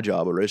was my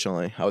job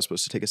originally. I was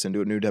supposed to take us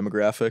into a new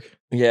demographic.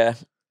 Yeah,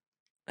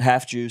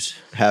 half Jews.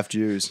 Half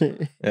Jews.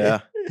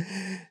 Yeah.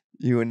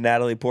 You and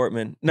Natalie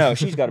Portman. No,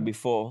 she's got to be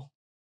full.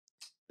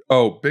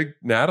 Oh, big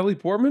Natalie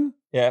Portman?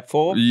 Yeah,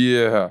 full.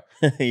 Yeah.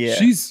 Yeah,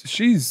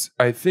 She's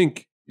I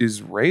think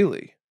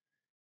Israeli.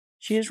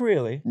 she is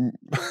really.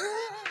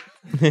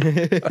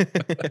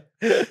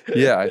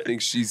 Yeah, I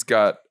think she's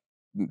got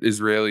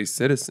Israeli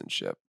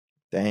citizenship.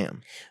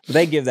 Damn. But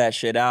they give that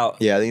shit out.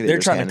 Yeah, I think They're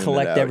just trying to handing it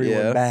collect out, everyone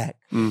yeah. back.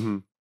 Mm-hmm.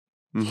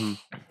 Mm-hmm.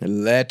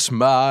 Let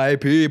my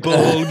people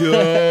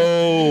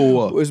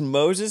go. Was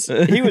Moses?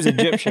 He was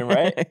Egyptian,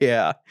 right?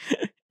 Yeah.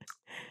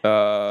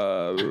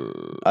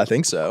 I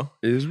think so.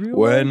 Israel.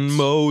 When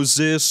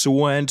Moses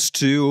went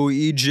to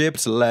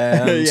Egypt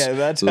land, Yeah,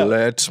 that's how-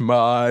 let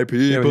my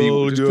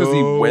people just go. because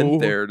he went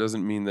there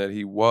doesn't mean that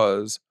he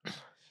was.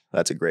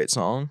 That's a great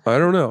song. I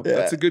don't know.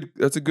 Yeah.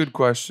 That's a good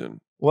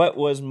question. What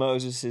was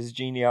Moses'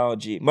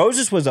 genealogy?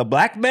 Moses was a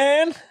black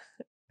man?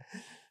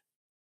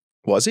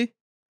 Was he?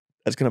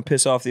 That's going to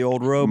piss off the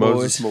old row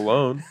Moses boys.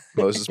 Malone.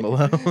 Moses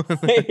Malone.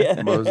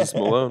 Yeah. Moses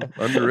Malone.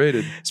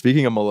 Underrated.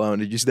 Speaking of Malone,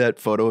 did you see that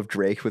photo of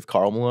Drake with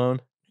Karl Malone?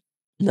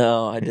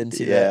 No, I didn't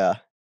see that. Yeah.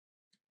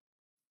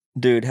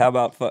 Dude, how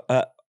about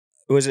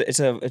was it?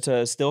 It's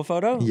a still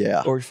photo.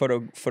 Yeah. Or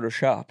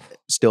Photoshop.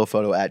 Still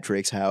photo at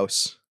Drake's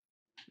house.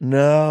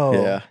 No.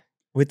 Yeah.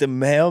 With the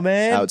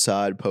mailman.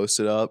 Outside,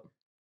 posted up.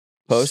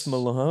 Post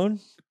Malone.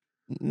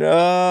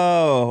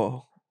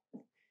 No.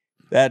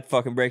 That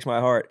fucking breaks my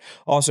heart.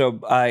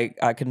 Also, I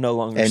could no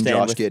longer And stand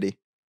Josh with Giddey.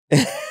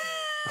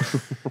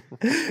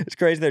 It's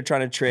crazy they're trying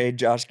to trade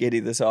Josh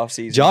Giddey this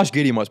offseason. Josh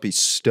Giddey must be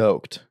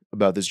stoked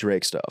about this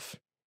Drake stuff.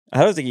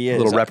 I don't think he A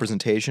is. little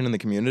representation in the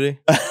community.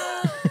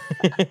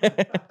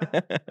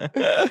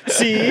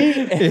 See?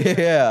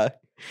 Yeah.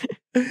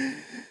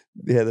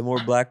 Yeah, the more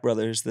black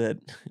brothers that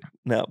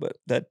no, but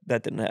that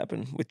didn't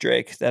happen with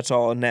Drake. That's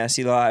all a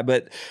nasty lie.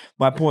 But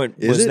my point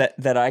Is was it?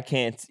 that I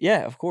can't.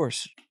 Yeah, of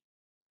course.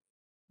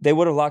 They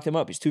would have locked him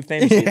up. He's too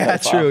famous. to be a Yeah,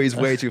 pedophile. true. He's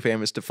way too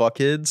famous to fuck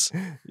kids.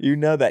 You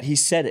know that. He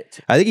said it.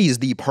 I think he's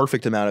the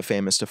perfect amount of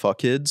famous to fuck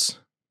kids.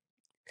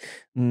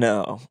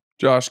 No.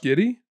 Josh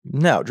Giddey?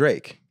 No,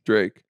 Drake.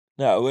 Drake.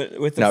 No,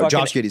 with the No, fucking...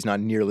 Josh Giddey's not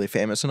nearly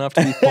famous enough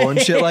to be pulling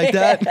shit like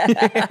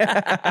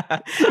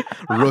that.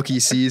 Rookie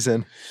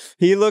season.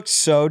 He looked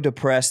so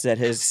depressed at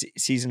his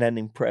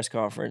season-ending press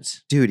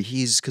conference. Dude,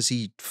 because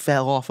he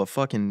fell off a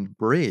fucking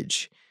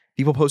bridge.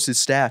 People post his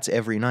stats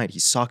every night. He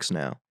sucks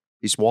now.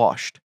 He's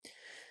washed.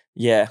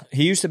 Yeah,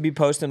 he used to be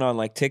posting on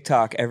like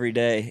TikTok every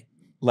day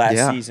last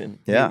Yeah. season.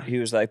 Yeah. He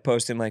was like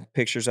posting like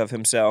pictures of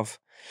himself.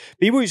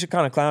 People used to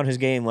kind of clown his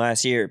game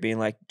last year, being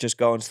like just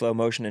go in slow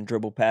motion and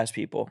dribble past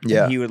people.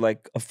 Yeah. And he would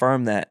like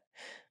affirm that.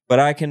 But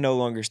I can no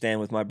longer stand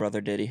with my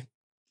brother Diddy.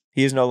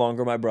 He is no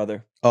longer my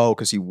brother. Oh,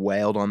 because he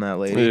wailed on that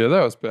lady. Yeah,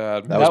 that was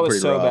bad. That was was pretty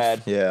so rough.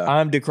 bad. Yeah.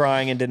 I'm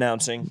decrying and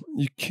denouncing,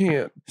 You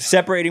can't.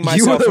 separating You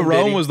myself were from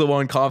Rome Diddy. was the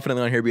one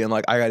confidently on here being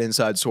like, I got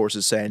inside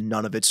sources saying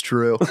none of it's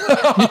true.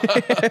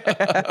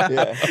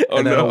 Yeah. Oh,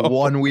 And then no.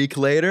 1 week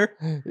later,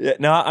 Yeah,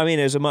 no, I mean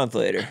it was a month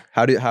later.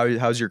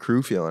 how's your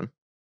crew feeling?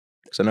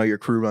 Because I know your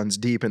crew runs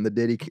deep in the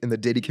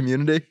Diddy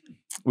community.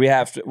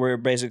 We're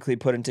basically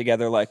putting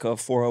together like a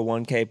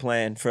 401k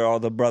plan for all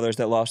the brothers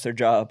that lost their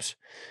jobs.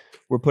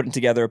 We're putting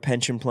together a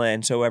pension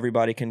plan so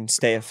everybody can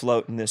stay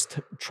afloat in this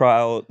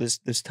trial, this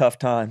tough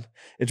time.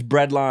 It's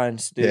bread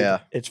lines, dude. Yeah.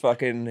 It's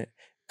fucking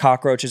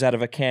cockroaches out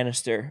of a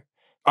canister.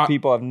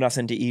 People have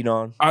nothing to eat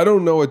on. I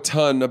don't know a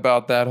ton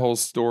about that whole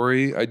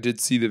story. I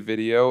did see the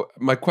video.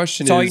 My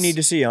question That's is all you need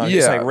to see on it.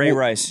 It's like Ray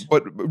Rice.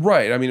 But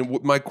right, I mean,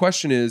 my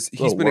question is,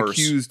 he's little been worse.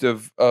 accused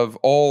of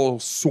all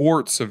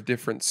sorts of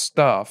different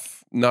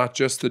stuff, not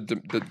just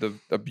the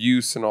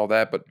abuse and all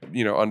that, but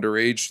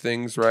underage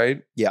things,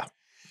 right? Yeah.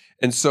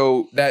 And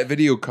so that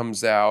video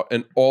comes out,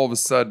 and all of a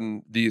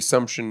sudden, the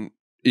assumption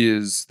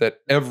is that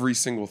every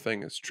single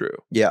thing is true.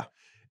 Yeah.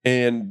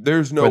 And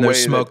there's no When way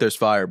there's smoke, there's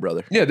fire,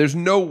 brother. yeah, there's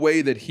no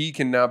way that he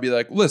can now be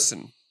like,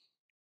 listen,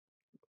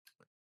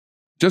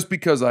 just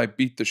because I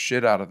beat the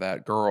shit out of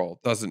that girl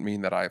doesn't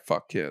mean that I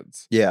fuck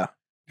kids. Yeah.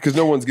 because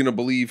no one's going to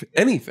believe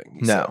anything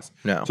he says.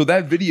 No. So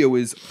that video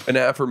is an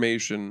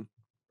affirmation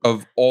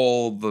of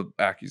all the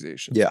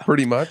accusations. Yeah.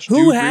 Pretty much. Do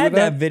Who you agree had with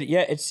that video?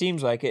 Yeah, it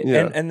seems like it.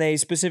 Yeah. And they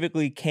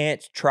specifically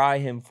can't try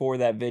him for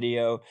that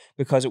video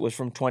because it was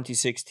from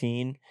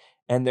 2016.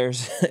 And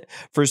there's,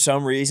 for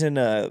some reason,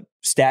 a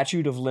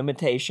statute of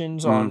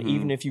limitations on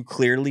even if you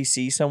clearly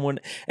see someone.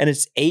 And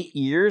it's 8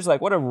 years. Like,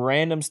 what a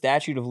random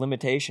statute of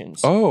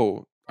limitations.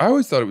 Oh, I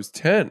always thought it was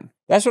 10.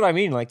 That's what I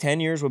mean. Like, 10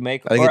 years would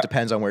make. I think it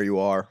depends on where you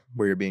are,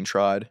 where you're being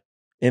tried.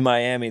 In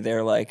Miami,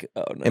 they're like,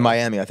 oh no. In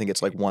Miami, I think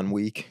it's like 1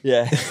 week.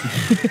 Yeah.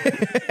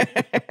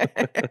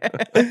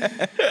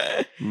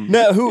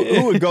 No,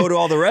 who would go to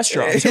all the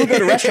restaurants? Who would go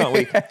to Restaurant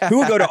Week? Who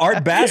would go to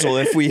Art Basel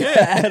if we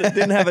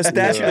didn't have a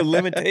statute of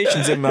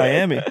limitations in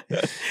Miami?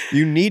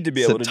 You need to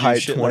be able to tight do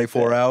shit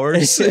 24 like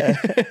hours.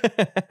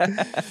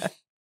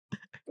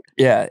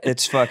 Yeah,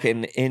 it's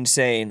fucking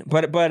insane.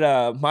 But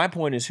my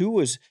point is, who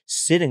was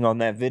sitting on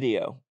that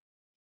video?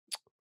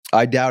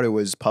 I doubt it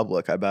was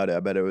public. I bet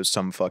it was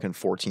some fucking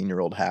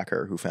 14-year-old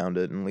hacker who found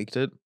it and leaked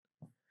it.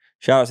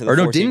 Shout out to the Or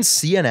no, 14 didn't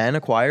CNN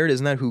acquire it?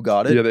 Isn't that who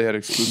got it? Yeah, they had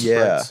exclusive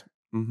Yeah. rights.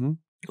 Mm-hmm.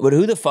 But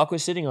who the fuck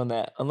was sitting on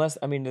that? Unless,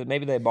 I mean,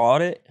 maybe they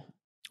bought it.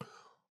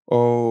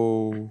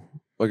 Oh,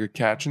 like a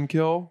catch and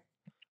kill?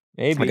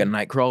 Maybe. Like a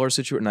nightcrawler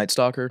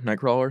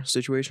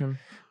situation.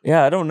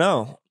 Yeah, I don't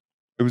know.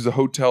 It was a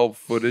hotel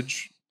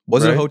footage.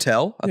 Was it Right? a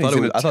hotel? Yeah, he's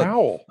in a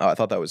towel. I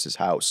thought that was his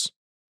house.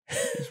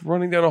 He's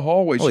running down a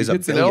hallway. Oh, he's She a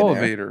hits an billionaire.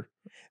 elevator.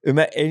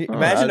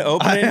 Imagine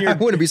opening I your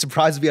wouldn't be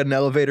surprised if he had an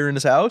elevator in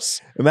his house.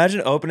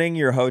 Imagine opening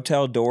your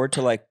hotel door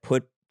to like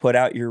put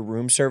out your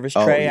room service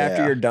Oh, tray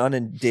after yeah. you're done,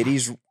 and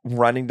Diddy's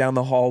running down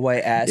the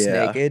hallway ass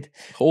Yeah. naked.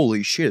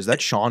 Holy shit, is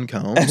that Sean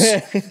Combs?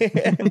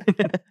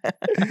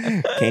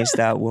 Can't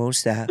stop, won't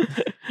stop.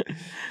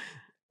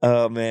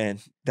 Oh man,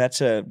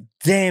 that's a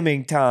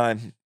damning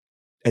time.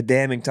 A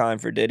damning time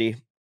for Diddy.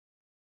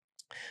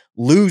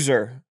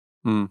 Loser,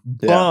 Hmm.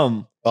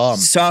 bum, Bum.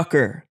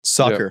 sucker,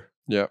 Sucker.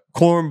 Yeah.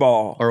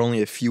 cornball. Are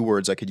only a few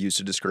words I could use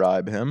to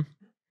describe him.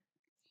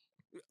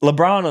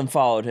 LeBron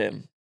unfollowed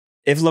him.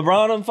 If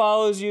LeBron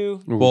unfollows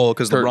you, Ooh, Well,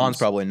 because LeBron's curtains.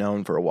 probably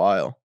known for a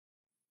while.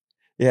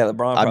 yeah,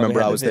 LeBron. I remember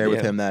probably had I the was there with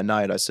video. him that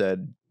night. I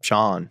said,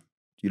 Sean,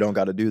 you don't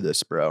got to do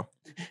this, bro.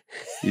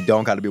 You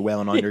don't got to be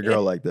wailing on your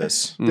girl like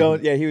this.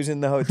 Don't. Yeah, he was in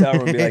the hotel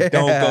room. Be like,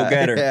 don't go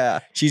get her. Yeah.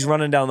 She's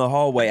running down the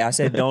hallway. I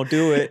said, don't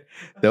do it.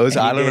 Those,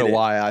 And he I don't know did it.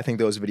 why. I think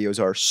those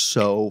videos are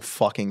so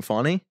fucking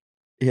funny.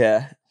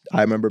 Yeah.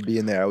 I remember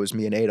being there. I was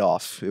me and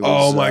Adolf. It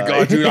Oh was, my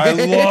God, dude. I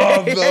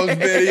love those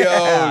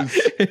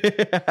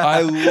videos.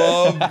 I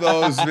love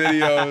those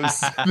videos.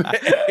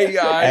 The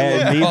AI Hey,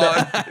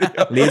 LeBron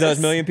videos. Leave those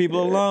million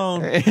people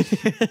alone.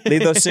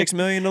 Leave those 6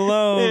 million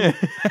alone.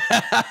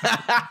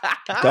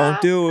 Don't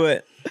do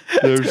it.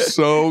 They're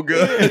so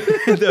good.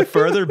 The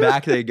further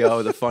back they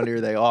go, the funnier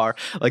they are.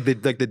 Like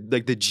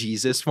the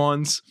Jesus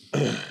ones.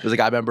 It was like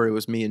I remember it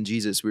was me and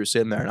Jesus. We were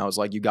sitting there, and I was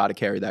like, "You got to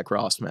carry that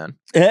cross, man.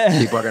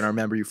 People are gonna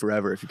remember you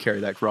forever if you carry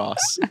that cross."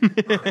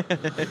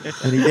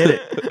 And he did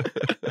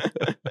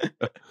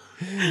it.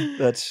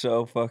 That's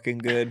so fucking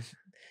good.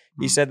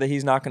 He said that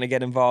he's not going to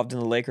get involved in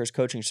the Lakers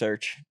coaching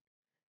search.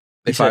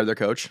 They He said- fired their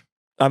coach.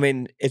 I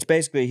mean, it's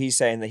basically he's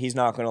saying that he's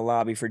not going to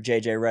lobby for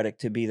JJ Redick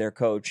to be their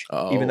coach,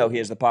 even though he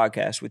has the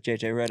podcast with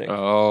JJ Redick.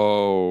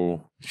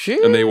 Oh.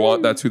 And they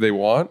want, that's who they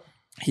want?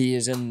 He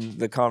is in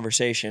the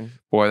conversation.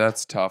 Boy,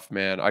 that's tough,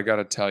 man. I got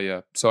to tell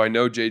you. So I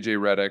know JJ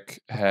Redick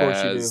course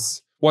you do.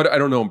 has, what I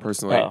don't know him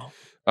personally,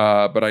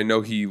 Oh, but I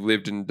know he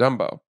lived in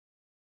Dumbo.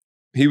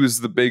 He was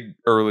the big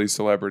early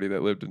celebrity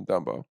that lived in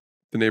Dumbo,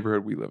 the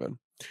neighborhood we live in.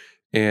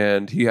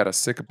 And he had a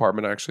sick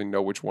apartment. I actually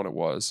know which one it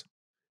was.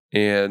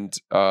 And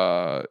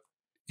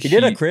he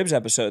did a Cribs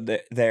episode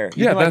there.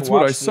 You Yeah, can, like, that's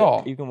what I watch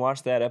saw. You can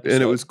watch that episode.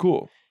 and it was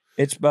cool.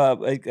 It's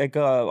like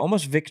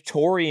almost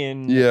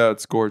Victorian. Yeah,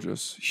 it's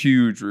gorgeous.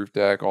 Huge roof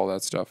deck, all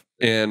that stuff.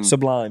 And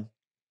Sublime.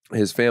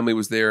 his family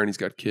was there and he's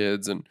got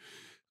kids, and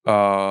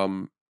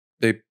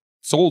they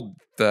sold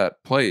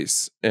that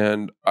place.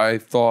 And I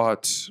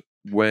thought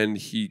when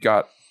he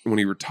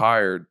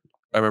retired,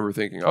 I remember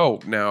thinking, oh,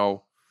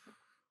 now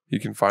he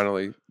can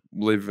finally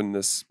live in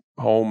this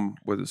home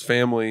with his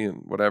family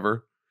and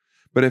whatever.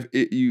 But if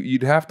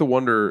you'd have to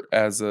wonder,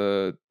 as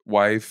a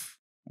wife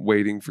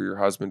waiting for your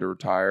husband to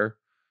retire,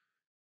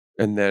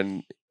 and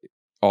then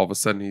all of a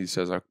sudden he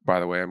says, oh, by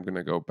the way, I'm going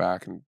to go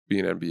back and be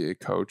an NBA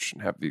coach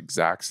and have the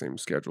exact same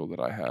schedule that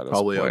I had as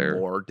Probably a player. a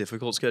more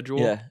difficult schedule.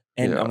 Yeah,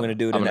 and Yeah. I'm going to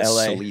do it I'm in gonna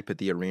LA. sleep at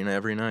the arena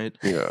every night.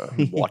 Yeah.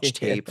 Watch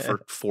tape Yeah.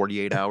 for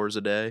 48 hours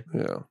a day.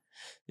 Yeah.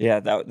 Yeah,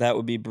 that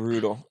would be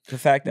brutal. The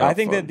fact that Not I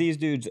think fun. that these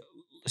dudes,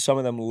 some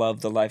of them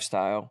love the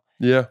lifestyle,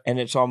 Yeah. and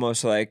it's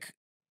almost like,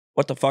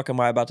 what the fuck am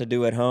I about to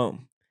do at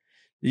home?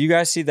 You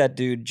guys see that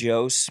dude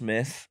Joe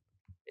Smith?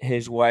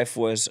 His wife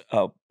was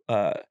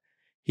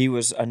he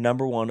was a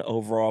number 1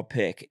 overall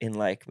pick in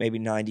like maybe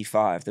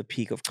 95, the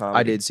peak of comedy.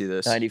 I did see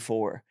this.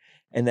 94,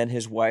 and then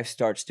his wife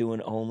starts doing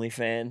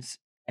OnlyFans.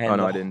 And Oh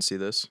no, the- I didn't see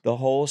this. The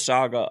whole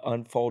saga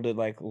unfolded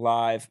like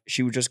live.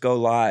 She would just go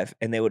live,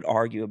 and they would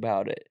argue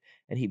about it.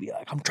 And he'd be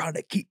like, I'm trying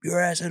to keep your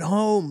ass at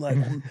home. Like,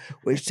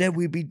 we said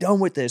we'd be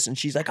done with this. And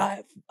she's like,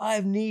 I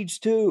have needs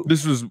too.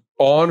 This was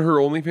on her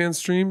OnlyFans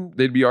stream?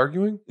 They'd be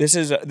arguing? This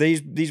is,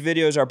 these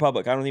videos are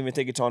public. I don't even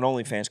think it's on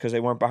OnlyFans because they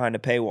weren't behind a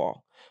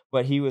paywall.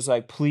 But he was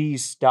like,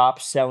 please stop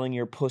selling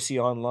your pussy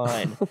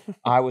online.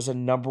 I was a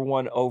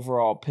 #1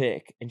 overall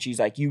pick. And she's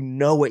like, you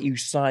know what you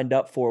signed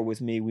up for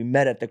with me. We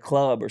met at the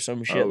club or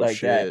some shit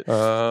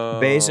that.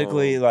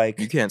 Basically,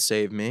 like. You can't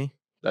save me.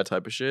 That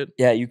type of shit.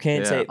 Yeah, you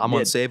can't save. I'm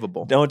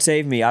unsavable. Don't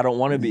save me. I don't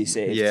want to be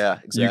saved. Yeah,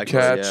 exactly.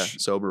 You catch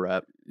sober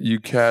rap.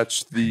 You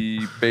catch the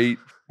bait.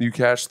 You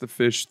catch the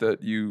fish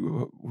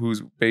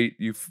whose bait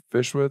you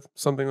fish with,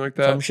 something like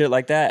that. Some shit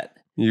like that.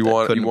 You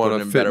want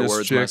a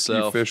fitness chick.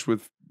 Myself. You fish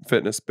with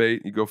fitness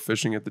bait. You go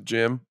fishing at the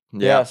gym.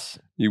 Yeah. Yes.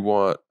 You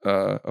want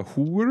a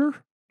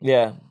hooter.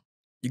 Yeah.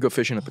 You go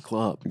fishing at the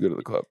club. You go to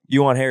the club.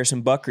 You want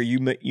Harrison Bucker? You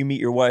meet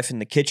your wife in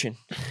the kitchen.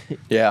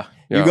 Yeah.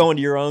 You go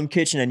into your own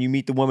kitchen and you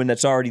meet the woman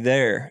that's already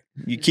there.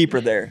 You keep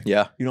her there.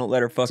 Yeah. You don't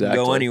let her fucking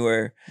go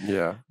anywhere.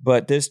 Yeah.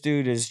 But this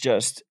dude is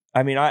just.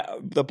 I mean,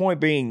 the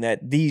point being that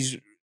the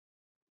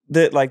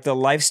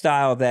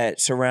lifestyle that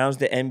surrounds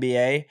the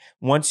NBA.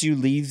 Once you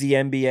leave the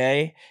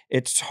NBA,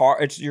 it's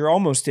hard. You're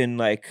almost in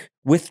like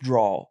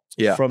withdrawal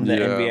from the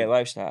NBA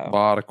lifestyle. A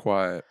lot of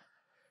quiet.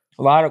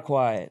 A lot of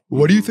quiet.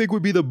 What do you think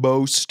would be the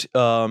most?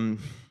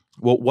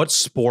 What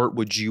sport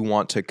would you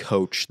want to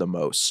coach the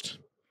most?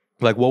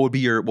 Like, what would be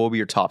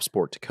your top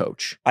sport to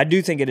coach? I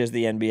do think it is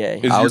the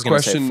NBA. Is I your was going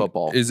to say question,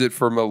 football. Is it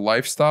from a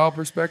lifestyle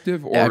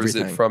perspective, or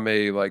Everything. is it from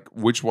a like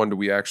which one do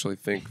we actually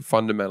think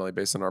fundamentally,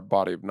 based on our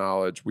body of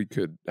knowledge, we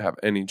could have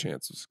any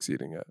chance of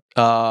succeeding at?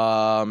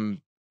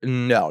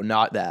 No,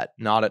 not that.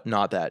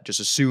 Not that. Just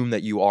assume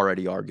that you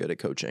already are good at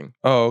coaching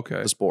Oh,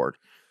 okay. the sport.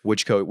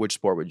 Which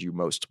sport would you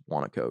most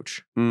want to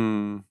coach?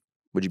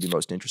 Would you be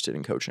most interested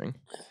in coaching?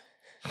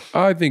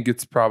 I think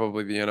it's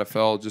probably the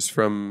NFL, just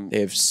from They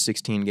have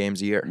 16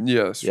 games a year.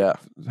 yes, Yeah.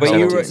 But how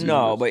you long were, season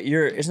no, is. but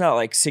it's not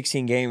like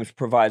 16 games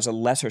provides a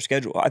lesser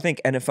schedule. I think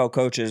NFL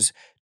coaches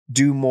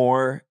do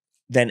more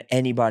than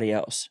anybody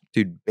else.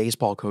 Dude,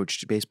 baseball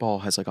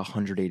has like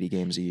 180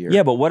 games a year.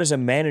 Yeah, but what is a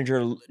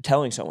manager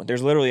telling someone?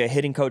 There's literally a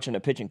hitting coach and a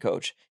pitching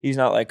coach. He's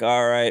not like,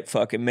 all right,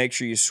 fucking make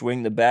sure you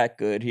swing the bat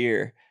good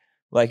here.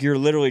 Like, you're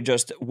literally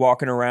just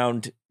walking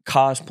around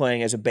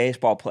cosplaying as a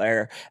baseball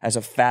player as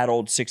a fat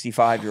old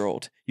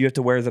 65-year-old. You have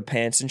to wear the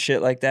pants and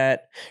shit like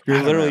that.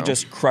 You're literally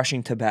just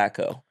crushing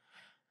tobacco.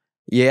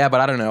 Yeah, but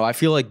I don't know. I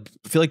feel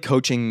like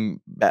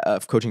coaching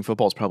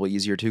football is probably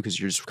easier too because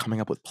you're just coming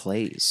up with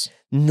plays.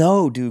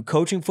 No, dude,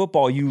 coaching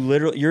football,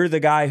 you're the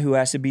guy who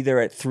has to be there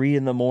at 3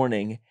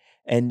 a.m.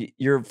 and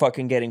you're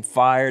fucking getting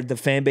fired. The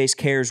fan base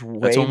cares way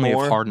more. That's only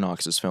if Hard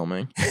Knocks is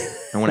filming.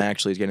 No one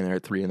actually is getting there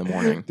at 3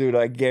 a.m. Dude,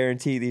 I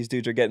guarantee these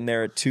dudes are getting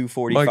there at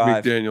 2:45. Mike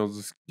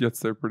McDaniel gets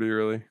there pretty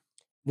early.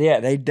 Yeah,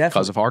 they definitely.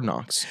 Because of Hard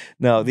Knocks.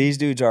 No, these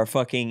dudes are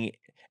fucking.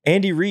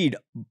 Andy Reid,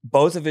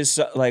 both of his,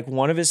 like,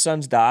 one of his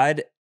sons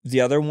died.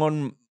 The other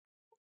one,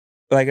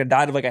 like,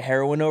 died of like a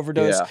heroin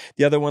overdose. Yeah.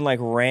 The other one, like,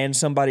 ran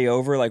somebody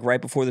over, like, right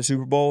before the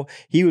Super Bowl.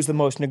 He was the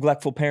most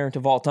neglectful parent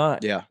of all time.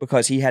 Yeah.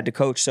 Because he had to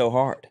coach so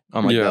hard.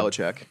 Unlike Yeah.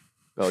 Belichick.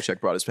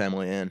 Belichick brought his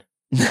family in.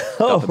 No.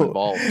 Got them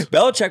involved.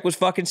 Belichick was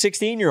fucking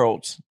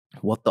 16-year-olds.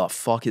 What the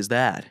fuck is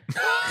that?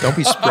 Don't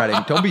be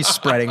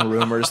spreading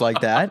rumors like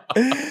that.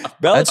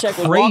 Belichick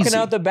was walking crazy.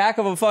 out the back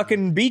of a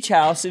fucking beach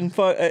house and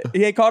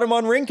they caught him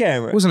on ring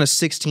camera. It wasn't a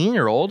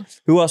 16-year-old.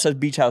 Who else has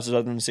beach houses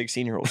other than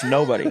 16-year-olds?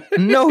 Nobody.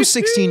 No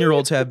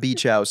 16-year-olds have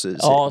beach houses.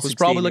 All It was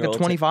probably like a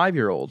 16-year-olds.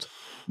 25-year-old.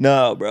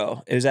 No,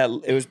 bro.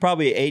 It was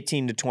probably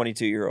 18 to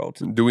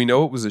 22-year-olds. Do we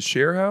know it was a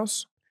share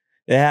house?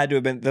 It had to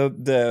have been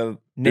the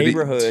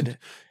neighborhood.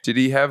 Did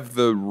he have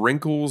the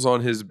wrinkles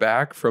on his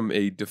back from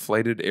a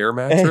deflated air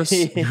mattress? I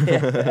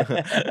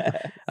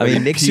mean, He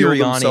Nick peeled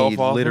himself Sirianni off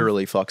of?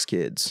 literally fucks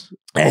kids.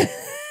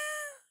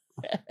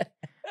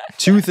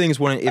 Two things.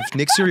 One, if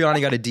Nick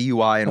Sirianni got a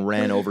DUI and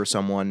ran over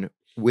someone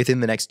within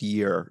the next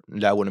year,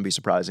 that wouldn't be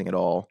surprising at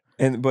all.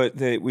 But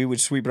we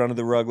would sweep it under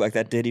the rug like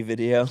that Diddy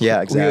video.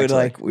 Yeah,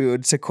 exactly. We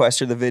would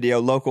sequester the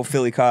video. Local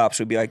Philly cops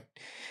would be like,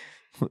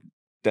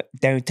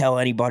 "Don't tell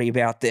anybody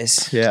about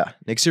this. Yeah,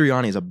 Nick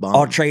Sirianni is a bum.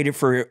 I'll trade it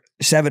for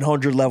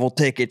 700 level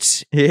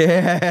tickets.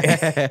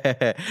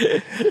 Yeah.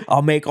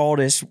 I'll make all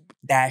this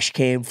dash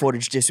cam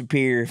footage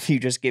disappear if you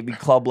just give me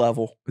club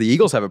level." The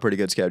Eagles have a pretty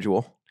good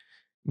schedule.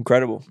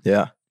 Incredible.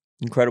 Yeah,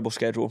 Incredible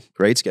schedule.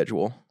 great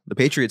schedule. The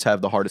Patriots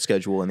have the hardest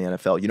schedule in the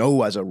NFL. You know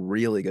who has a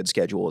really good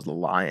schedule is the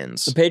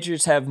Lions. The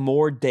Patriots have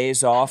more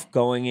days off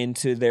going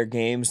into their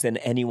games than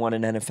anyone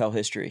in NFL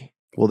history.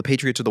 Well, the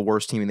Patriots are the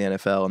worst team in the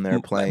NFL, and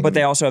they're playing. But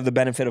they also have the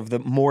benefit of the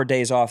more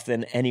days off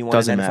than anyone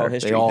doesn't in NFL matter.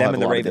 history. They all Them have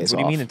and a the lot of Ravens. days What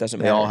do you off. mean it doesn't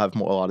They matter? all have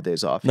a lot of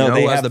days off. No, you know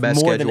they who has have the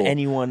best more schedule? than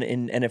anyone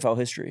in NFL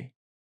history.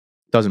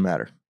 Doesn't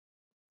matter.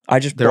 I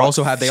just They brought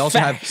also have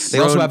facts.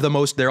 the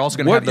most. They're also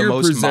going to have the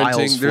most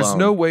miles there's flown.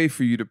 no way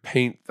for you to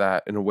paint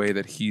that in a way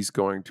that he's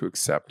going to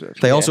accept it.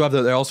 They also have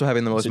they're also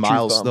having the most It's a truth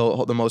miles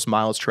bomb. the most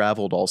miles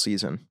traveled all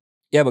season.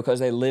 Yeah, because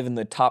they live in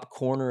the top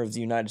corner of the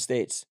United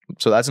States.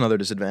 So that's another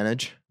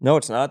disadvantage. No,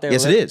 it's not.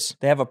 Yes, it is.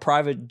 They have a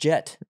private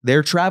jet.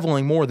 They're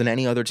traveling more than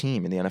any other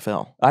team in the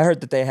NFL. I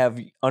heard that they have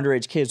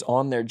underage kids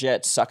on their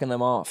jet sucking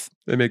them off.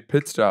 They make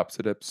pit stops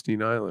at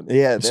Epstein Island.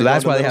 Yeah, So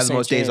that's why they have the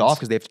most days off,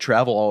 because they have to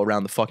travel all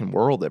around the fucking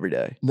world every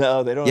day.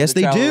 No, they don't. Yes, have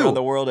to they travel do. around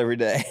the world every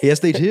day. Yes,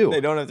 they do.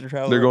 They don't have to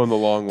travel. They're going the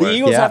long The way.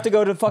 Eagles Yeah. have to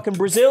go to fucking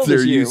Brazil They're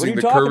this year. What are using you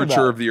the talking curvature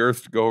about? of the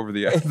Earth to go over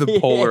the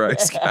polar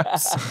ice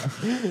caps.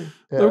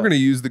 They're going to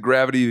use the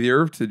gravity of the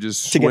Earth to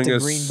just To get swing to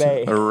us Green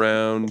Bay.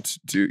 around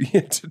to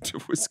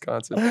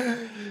Wisconsin.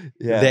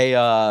 Yeah. They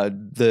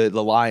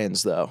the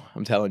Lions though,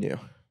 I'm telling you.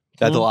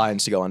 Got the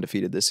Lions to go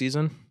undefeated this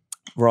season.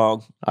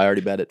 Wrong. I already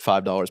bet it.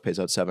 $5 pays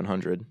out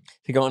 $700.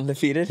 To go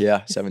undefeated?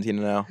 Yeah,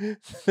 17-0.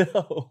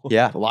 No.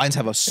 Yeah, the Lions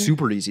have a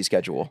super easy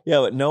schedule. Yeah,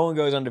 but no one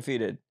goes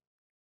undefeated.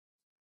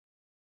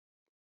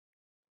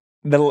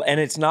 And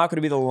it's not going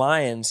to be the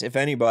Lions, if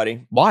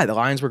anybody. Why? The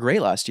Lions were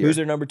great last year. Who's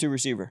their number 2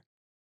 receiver?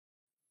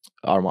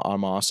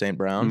 Armand St.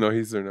 Brown. No,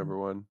 he's their number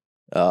one.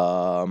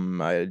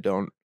 I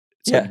don't.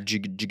 It's like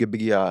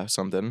Jigabia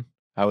something.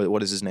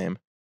 What is his name?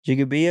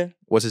 Jigabia?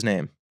 What's his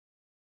name?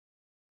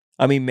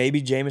 I mean,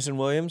 maybe Jameson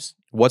Williams.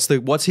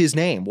 What's his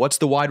name? What's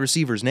the wide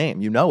receiver's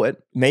name? You know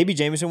it. Maybe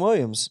Jameson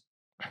Williams.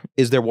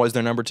 Was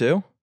there number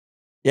 2?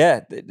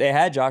 Yeah, they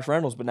had Josh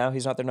Reynolds, but now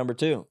he's not their number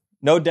 2.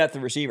 No depth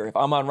of receiver. If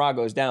Amon-Ra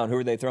goes down, who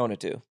are they throwing it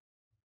to?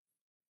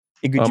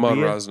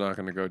 Amon-Ra's not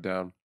going to go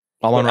down.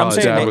 Amon-Ra is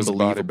saying was a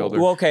unbelievable. bodybuilder.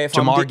 Well, okay, if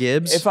Jamar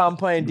Gibbs? if I'm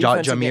playing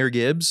defense, Jameer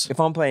Gibbs? if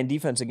I'm playing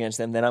defense against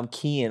them, then I'm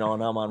keying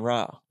on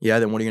Amon-Ra. Yeah,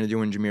 then what are you going to do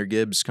when Jameer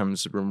Gibbs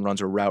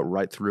runs a route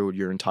right through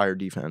your entire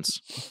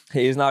defense?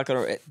 He's not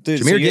going to.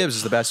 Jameer Gibbs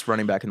is the best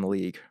running back in the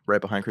league,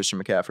 right behind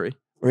Christian McCaffrey.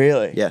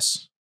 Really?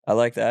 Yes, I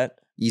like that.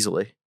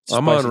 easily.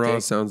 Amon-Ra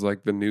sounds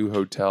like the new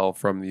hotel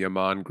from the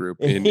Amman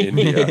Group in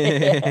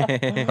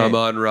India.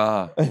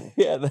 Amon-Ra.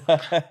 Yeah,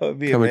 that would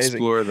be Come amazing.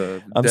 explore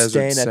the I'm desert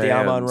staying at the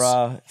sands.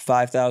 Amon-Ra,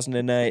 5,000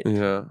 a night.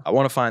 Yeah. I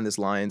want to find this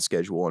Lions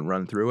schedule and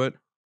run through it.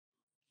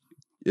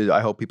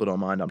 I hope people don't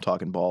mind I'm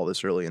talking ball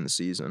this early in the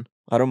season.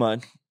 I don't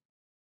mind.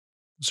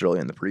 It's early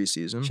in the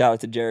preseason. Shout out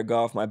to Jared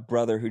Goff, my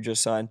brother, who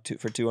just signed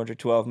for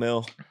 $212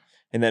 million,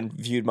 and then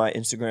viewed my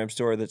Instagram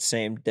story that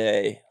same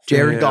day.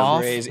 Jared Yeah.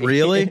 Goff? Crazy.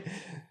 Really?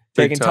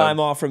 Taking time. time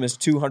off from his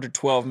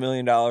 $212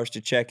 million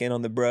to check in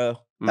on the bro.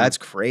 That's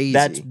crazy.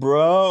 That's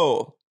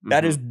bro.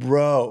 That is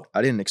bro.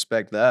 I didn't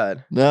expect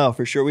that. No,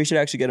 for sure. We should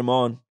actually get him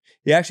on.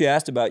 He actually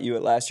asked about you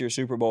at last year's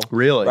Super Bowl.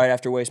 Really? Right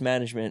after Waste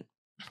Management.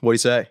 What'd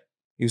he say?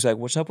 He was like,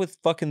 what's up with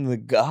fucking the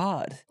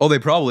God? Oh, they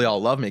probably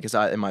all love me because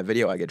in my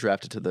video I get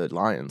drafted to the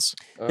Lions.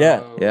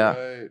 Yeah. Yeah.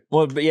 Right.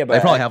 Well, but yeah, but They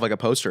probably have like a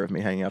poster of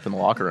me hanging up in the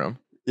locker room.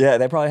 yeah,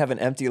 they probably have an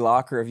empty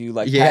locker of you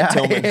like Yeah, Pat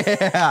Tillman.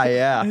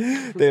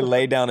 yeah. They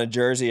lay down a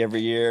jersey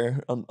every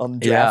year on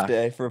draft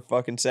day for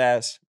fucking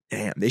sass.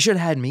 Damn, they should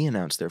have had me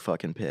announce their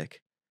fucking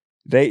pick.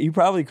 You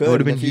probably could. That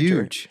would have in been the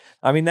future. huge.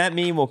 I mean, that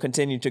meme will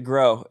continue to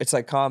grow. It's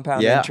like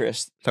compound Yeah.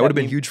 interest. That would have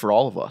been meme- huge for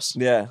all of us.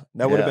 Yeah,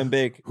 that would have Yeah. been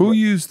big. Who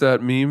used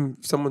that meme?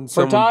 Someone.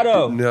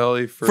 Furtado.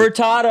 Nelly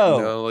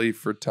Furtado. Nelly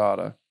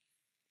Furtado.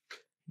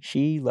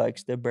 She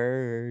likes the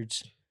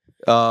birds.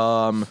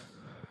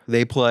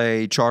 They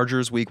play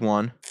Chargers week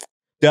 1,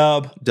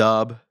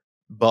 Dub.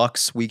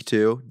 Bucks week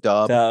 2,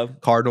 dub.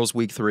 Dub. Cardinals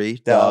week 3,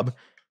 Dub. dub.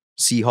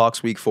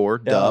 Seahawks week 4,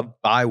 Dub. dub.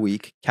 Bye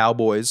week.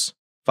 Cowboys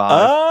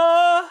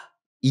 5.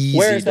 Easy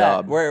Where is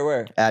dub. that?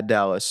 Where? At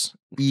Dallas.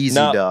 Easy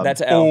No, dub. that's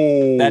an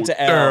L. That's an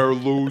L. They're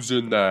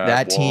losing that.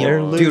 That team,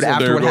 They're one. losing. dude.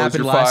 After There what goes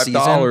happened your last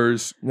season,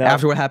 $5. No.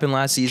 after what happened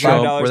last season,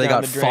 $5 where they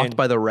down got the drain. fucked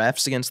by the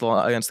refs against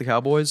the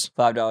Cowboys,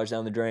 $5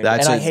 down the drain.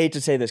 That's and I a- hate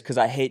to say this because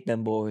I hate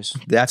them boys.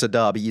 that's a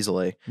dub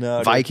easily. No,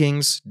 dude.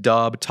 Vikings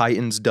dub,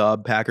 Titans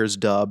dub, Packers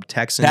dub,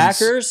 Texans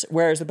Packers?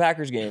 Where's the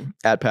Packers game?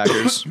 at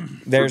Packers.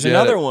 There's Forget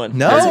another it. one.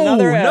 No, There's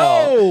another L.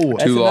 no.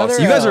 That's 2 losses.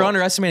 another You guys are L.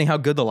 underestimating how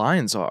good the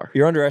Lions are.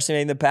 You're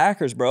underestimating the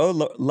Packers, bro.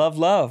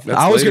 Love. That's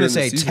I was later going to in the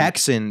say season.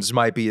 Texans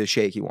might be the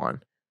shaky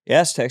one.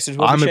 Yes, Texans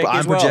will be I'm shaky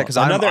as well. project- 'cause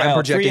I'm- Another I'm L,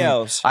 projecting- 3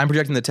 L's. I'm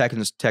projecting the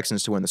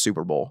Texans to win the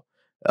Super Bowl.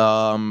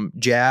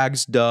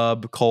 Jags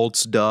dub,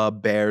 Colts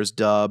dub, Bears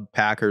dub,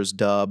 Packers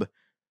dub,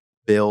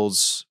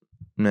 Bills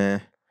meh,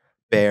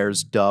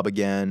 Bears dub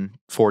again,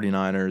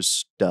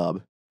 49ers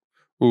dub.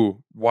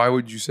 Ooh, why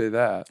would you say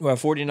that? Well,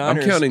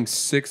 49ers. I'm counting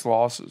 6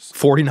 losses.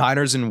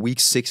 49ers in week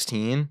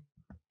 16.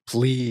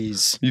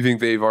 Please. You think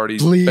they've already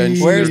Please.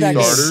 benched Where's their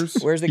that starters?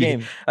 game? Where's the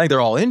game? I think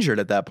they're all injured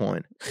at that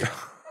point.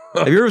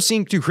 Have you ever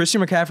seen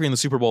Christian McCaffrey in the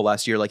Super Bowl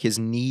last year? Like his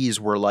knees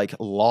were like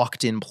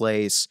locked in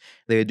place.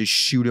 They had to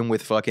shoot him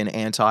with fucking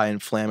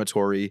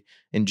anti-inflammatory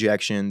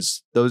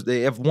injections.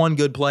 They have one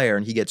good player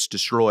and he gets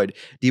destroyed.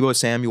 Deebo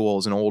Samuel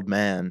is an old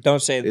man.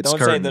 Don't say It's don't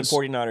say the curtains.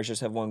 49ers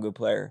just have one good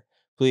player.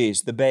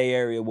 Please, the Bay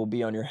Area will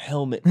be on your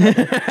helmet.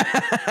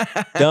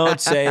 Don't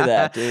say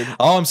that, dude.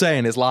 All I'm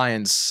saying is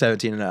Lions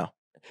 17-0.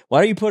 Why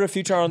don't you put a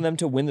future on them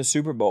to win the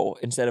Super Bowl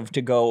instead of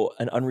to go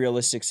an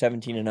unrealistic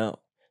 17-0?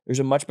 There's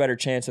a much better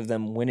chance of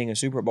them winning a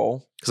Super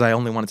Bowl. Because I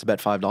only wanted to bet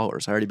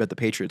 $5. I already bet the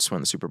Patriots to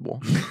win the Super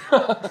Bowl.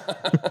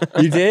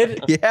 You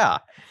did? Yeah.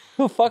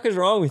 What the fuck is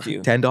wrong with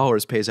you?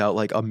 $10 pays out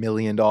like $1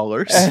 million. There's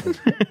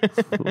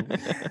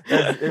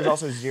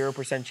also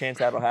 0% chance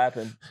that'll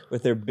happen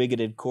with their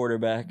bigoted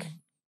quarterback.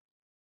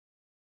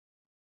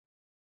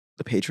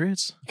 The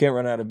Patriots? You can't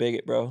run out of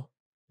bigot, bro.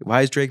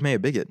 Why is Drake May a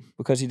bigot?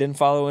 Because he didn't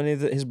follow any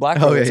of his black.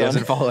 Oh, yeah, codes he on-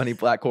 doesn't follow any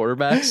black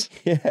quarterbacks.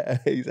 Yeah,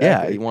 exactly.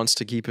 Yeah, he wants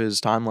to keep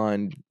his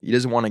timeline. He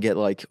doesn't want to get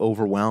like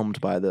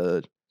overwhelmed by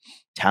the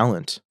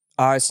talent.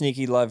 I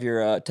sneaky love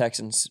your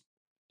Texans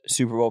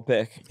Super Bowl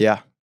pick. Yeah,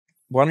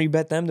 Why don't you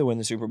bet them to win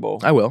the Super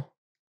Bowl? I will.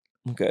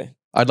 Okay.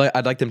 I'd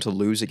like them to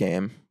lose a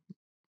game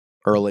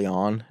early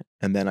on,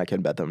 and then I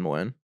can bet them to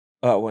win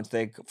Once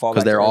they fall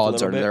because back to their earth a odds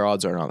little are bit. their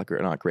odds are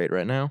not great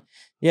right now.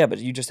 Yeah, but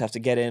you just have to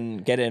get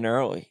in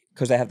early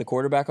because they have the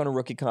quarterback on a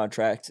rookie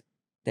contract.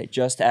 They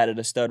just added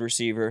a stud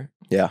receiver.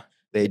 Yeah,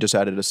 they just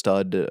added a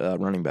stud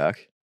running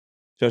back.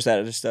 Just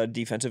added a stud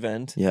defensive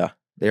end. Yeah,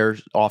 their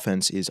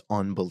offense is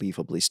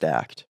unbelievably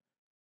stacked.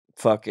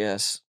 Fuck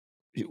yes.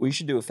 We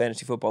should do a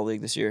fantasy football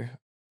league this year.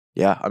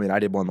 Yeah, I mean, I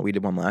did one. We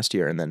did one last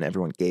year, and then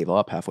everyone gave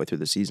up halfway through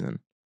the season.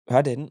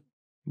 I didn't.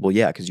 Well,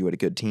 yeah, because you had a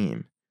good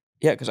team.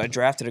 Yeah, because I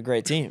drafted a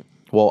great team.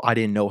 Well, I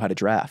didn't know how to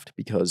draft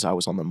because I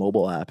was on the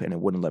mobile app and it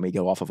wouldn't let me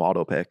go off of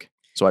auto pick.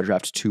 So I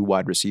drafted 2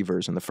 wide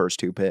receivers in the first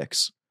 2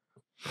 picks.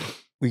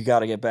 We got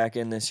to get back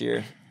in this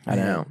year. I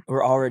know. Man,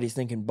 we're already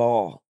thinking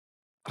ball.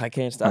 I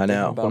can't stop I thinking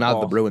know. about Well, now that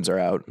ball. the Bruins are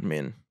out, I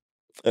mean,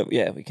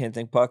 Yeah, we can't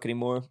think puck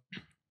anymore.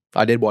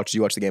 did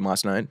you watch the game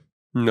last night?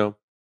 No.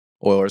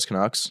 Oilers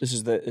Canucks. This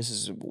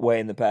is way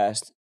in the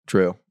past.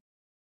 True.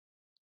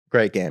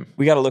 Great game.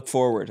 We got to look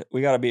forward.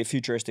 We got to be a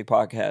futuristic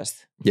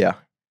podcast. Yeah.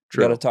 We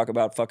got True. to talk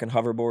about fucking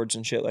hoverboards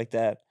and shit like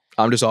that.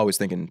 I'm just always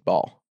thinking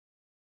ball.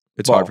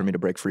 It's Ball. hard for me to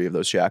break free of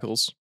those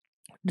shackles.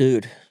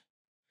 Dude,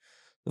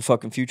 the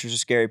fucking future's a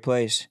scary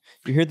place.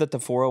 You hear that the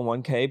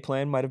 401k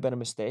plan might have been a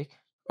mistake?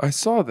 I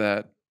saw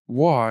that.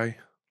 Why?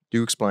 Do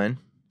you explain?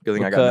 Good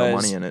thing I got no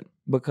Because- money in it.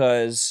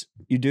 Because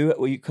you do,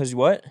 because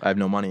what? I have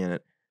no money in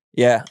it.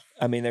 Yeah.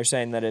 I mean, they're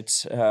saying that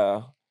it's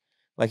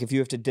like if you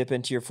have to dip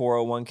into your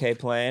 401k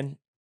plan,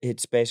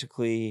 it's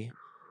basically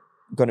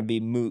going to be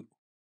moot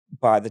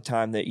by the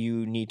time that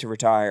you need to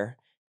retire.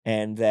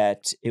 And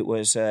that it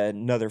was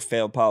another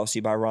failed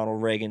policy by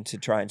Ronald Reagan to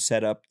try and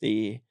set up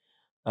the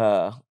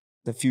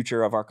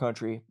future of our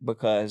country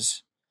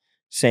because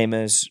same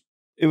as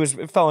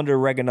it fell under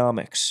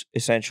Reaganomics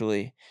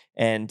essentially,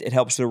 and it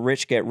helps the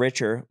rich get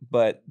richer,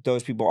 but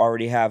those people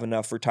already have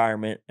enough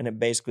retirement, and it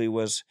basically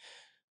was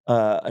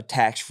a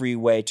tax-free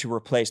way to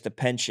replace the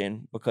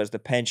pension because the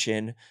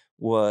pension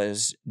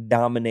was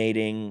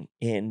dominating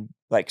in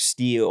like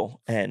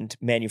steel and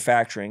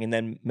manufacturing, and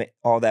then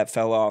all that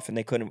fell off and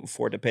they couldn't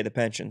afford to pay the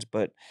pensions.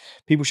 But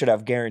people should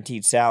have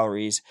guaranteed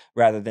salaries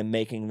rather than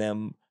making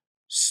them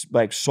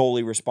like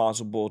solely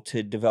responsible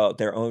to develop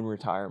their own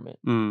retirement.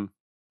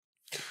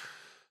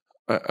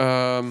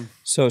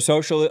 So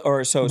social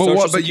or so But social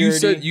what? But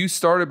security. you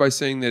started by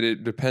saying that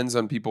it depends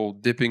on people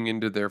dipping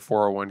into their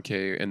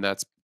 401k, and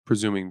that's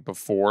presuming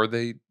before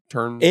they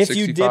turn. If 65?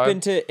 you dip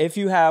into, if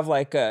you have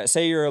like,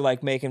 say you're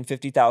like making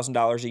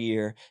 $50,000 a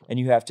year and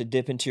you have to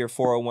dip into your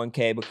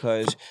 401k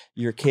because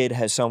your kid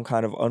has some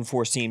kind of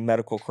unforeseen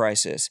medical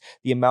crisis,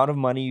 the amount of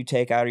money you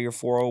take out of your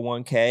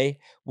 401k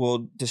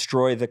will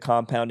destroy the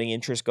compounding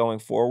interest going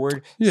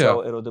forward. Yeah.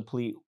 So it'll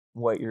deplete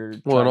what you're.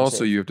 Well, trying and to also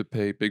save. you have to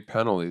pay big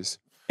penalties.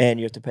 And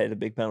you have to pay the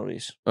big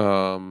penalties.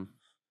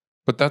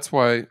 But that's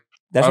why.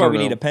 That's I why don't we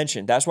need know. a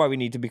pension. That's why we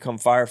need to become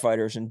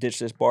firefighters and ditch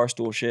this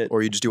Barstool shit.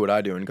 Or you just do what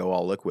I do and go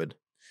all liquid.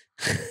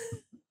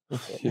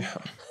 Yeah.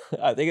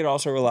 I think it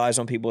also relies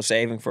on people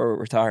saving for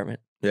retirement.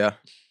 Yeah.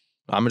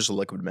 I'm just a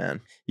liquid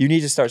man. You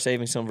need to start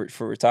saving some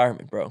for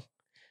retirement, bro.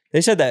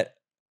 They said that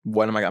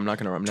When am I? I'm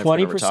never going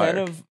to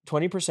retire.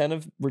 20%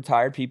 of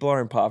retired people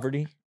are in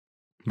poverty.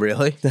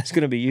 Really? That's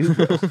gonna be you,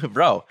 bro.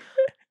 Bro,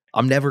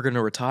 I'm never going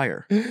to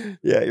retire.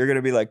 Yeah, you're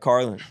gonna be like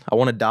Carlin. I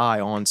want to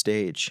die on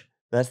stage.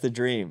 That's the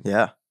dream.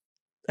 Yeah.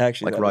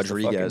 Actually, Like that is the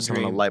fucking Rodriguez. I'm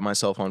going to dream. light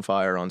myself on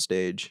fire on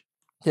stage.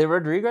 Did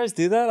Rodriguez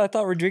do that? I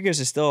thought Rodriguez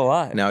is still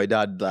alive. Now, he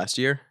died last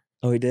year.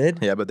 Oh, he did.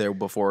 Yeah, but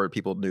before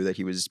people knew that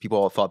people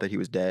all thought that he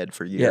was dead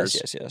for years.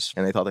 Yes.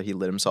 And they thought that he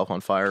lit himself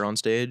on fire on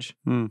stage.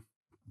 Hmm.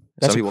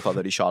 That's Some a people thought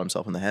that he shot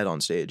himself in the head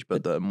on stage,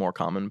 but the more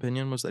common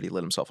opinion was that he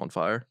lit himself on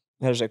fire.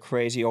 That is a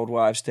crazy old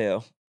wives'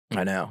 tale.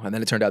 I know. And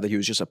then it turned out that he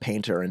was just a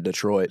painter in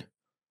Detroit.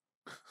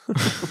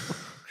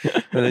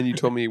 And then you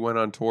told me he went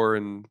on tour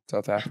in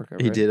South Africa.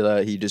 Right? He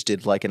did. He just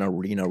did like an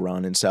arena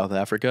run in South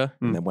Africa,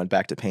 Hmm. and then went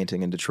back to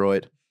painting in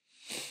Detroit.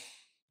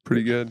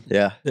 Pretty good.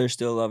 Yeah, They're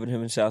still loving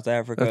him in South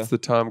Africa. That's the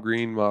Tom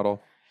Green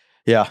model.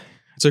 yeah.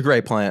 It's a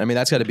great plan. I mean,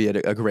 that's got to be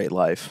a great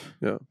life.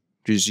 Yeah.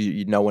 Just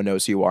no one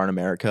knows who you are in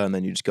America, and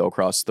then you just go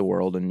across the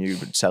world and you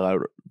sell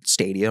out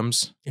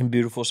stadiums. in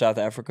beautiful South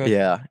Africa.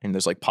 Yeah, and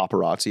there's like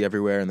paparazzi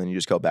everywhere, and then you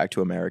just go back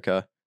to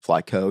America,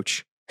 fly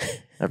coach.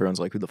 Everyone's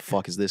like, "Who the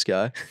fuck is this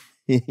guy?"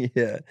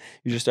 Yeah.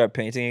 You just start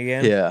painting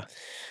again. Yeah,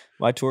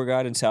 My tour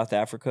guide in South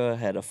Africa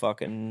had a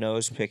fucking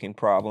nose picking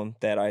problem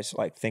that I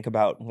like think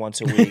about once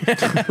a week.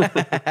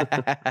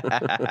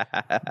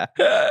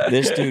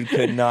 This dude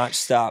could not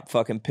stop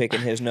fucking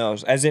picking his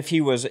nose as if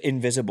he was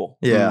invisible.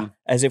 Yeah.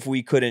 As if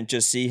we couldn't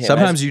just see him.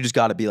 Sometimes you just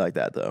got to be like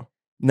that, though.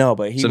 No,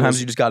 but sometimes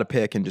you just got to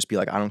pick and just be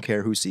like, I don't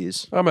care who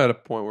sees. I'm at a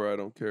point where I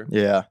don't care.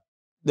 Yeah.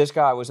 This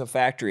guy was a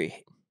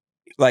factory.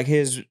 Like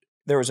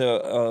there was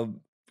a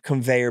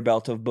conveyor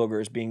belt of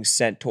boogers being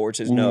sent towards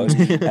his nose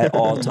at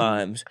all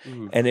times.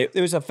 And it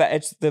was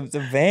it's the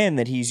van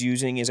that he's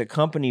using is a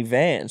company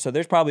van. So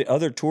there's probably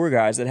other tour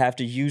guides that have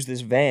to use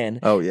this van.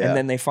 Oh, yeah. And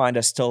then they find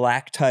a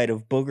stalactite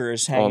of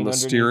boogers hanging on the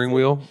steering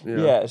wheel.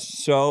 Yeah.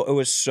 So it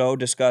was so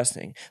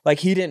disgusting. Like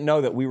he didn't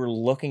know that we were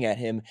looking at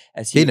him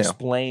as he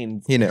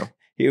explained. He knew.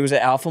 It was an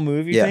alpha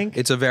move, you think?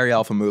 It's a very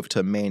alpha move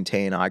to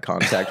maintain eye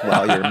contact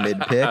while you're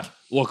mid-pick.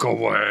 Look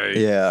away.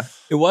 Yeah.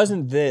 It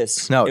wasn't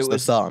this. No, it's the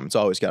thumb. It's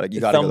always got to,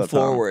 you got to go the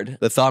forward. Thumb.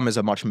 The thumb is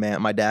a much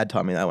my dad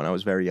taught me that when I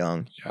was very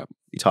young. Yeah.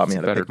 He taught me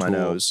how to pick my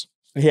nose.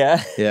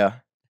 Yeah. Yeah.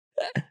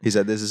 He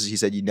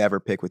said you never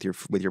pick with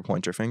your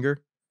pointer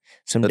finger.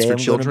 Someday I'm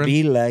going to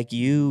be like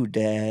you,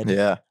 Dad.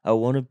 Yeah. I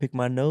want to pick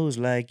my nose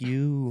like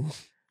you.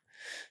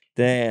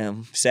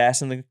 Damn.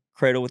 Sass in the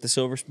cradle with the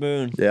silver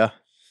spoon. Yeah.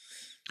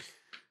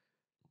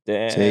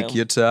 Damn. Take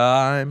your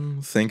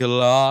time. Think a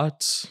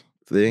lot.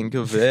 Think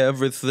of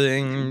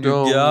everything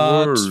Don't you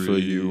got, worry. for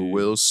you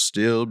will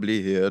still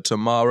be here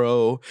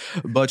tomorrow,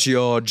 but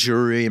your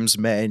dreams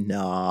may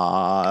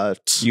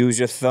not. Use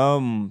your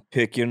thumb.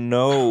 Pick your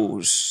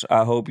nose.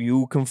 I hope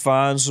you can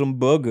find some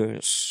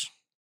boogers.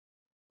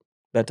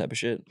 That type of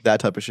shit. That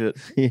type of shit.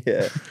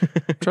 Yeah.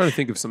 I'm trying to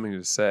think of something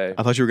to say.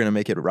 I thought you were going to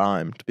make it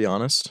rhyme, to be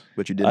honest,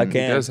 but you didn't. I He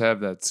can't. does have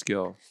that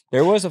skill.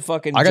 There was a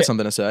fucking... I got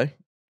something to say.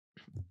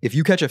 If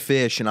you catch a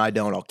fish and I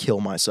don't, I'll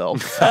kill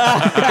myself.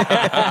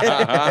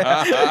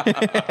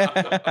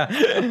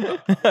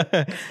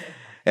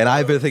 And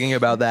I've been thinking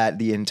about that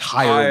the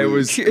entire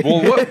week.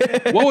 Well,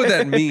 what would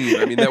that mean?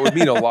 I mean, that would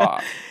mean a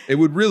lot. It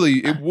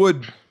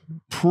would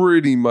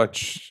pretty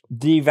much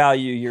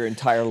devalue your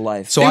entire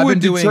life. So it I've would been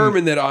doing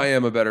determine that I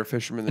am a better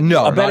fisherman than No,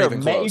 you. a not better even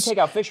man. You close. take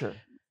out Fisher.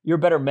 You're a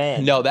better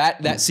man. No,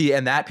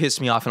 and that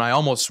pissed me off, and I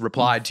almost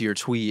replied to your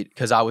tweet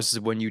because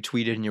when you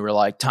tweeted and you were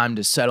like, "Time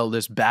to settle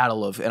this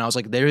battle of," and I was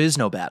like, "There is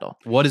no battle.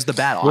 What is the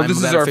battle?" Well, this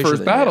is our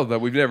first battle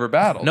that we've never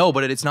battled. No,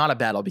 but it's not a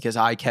battle because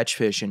I catch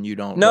fish and you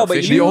don't. No, go but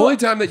fishing. The only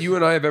time that you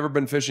and I have ever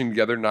been fishing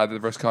together, neither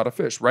of us caught a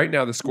fish. Right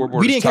now, the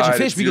scoreboard we is didn't catch a tied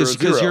fish at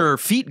because 0-0. your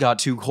feet got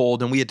too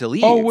cold and we had to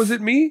leave. Oh, was it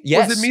me?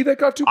 Yes. Was it me that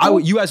got too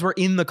cold? You guys were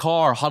in the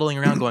car huddling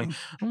around going,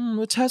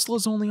 the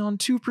Tesla's only on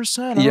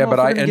 2%. Yeah, but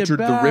I entered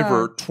the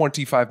river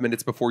 25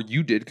 minutes before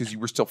you did because you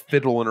were still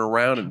fiddling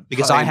around and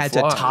because I had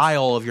to tie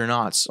all of your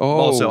knots. Oh.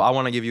 Also, I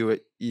want to give you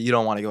you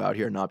don't want to go out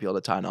here and not be able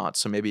to tie knots.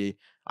 So maybe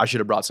I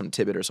should have brought some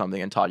tibbet or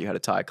something and taught you how to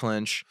tie a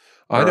clinch.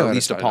 I or know at how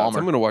least to a tie knots. palmer.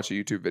 I'm going to watch a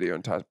YouTube video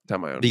and tie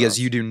my own Because knots.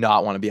 you do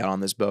not want to be out on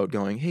this boat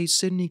going, hey,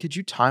 Sydney, could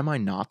you tie my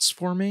knots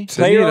for me?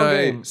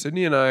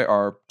 Sydney and I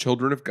are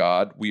children of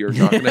God. We are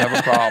not going to have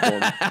a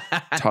problem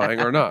tying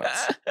our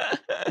knots.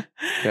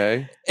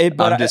 Okay?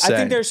 But I'm just I saying.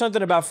 think there's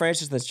something about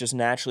Francis that's just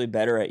naturally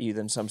better at you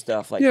than some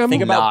stuff. Like, Yeah, I'm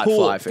think about not pool.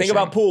 fly Think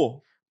about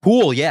pool.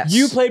 Pool, yes.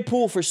 You played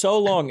pool for so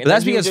long. But And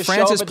that's then you because just show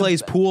Francis up at the-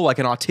 plays pool like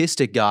an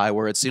autistic guy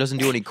where he doesn't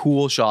do any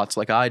cool shots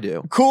like I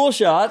do. Cool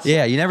shots.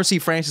 Yeah, you never see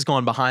Francis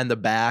going behind the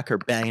back or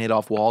banging it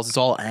off walls. It's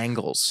all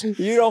angles.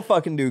 You don't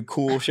fucking do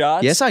cool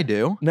shots. Yes, I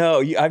do.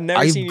 No, I've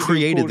never seen I you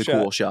created do the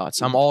cool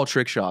shots. I'm all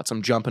trick shots.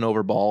 I'm jumping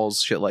over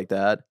balls, shit like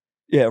that.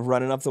 Yeah,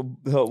 running up the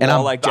wall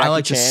And like Jackie I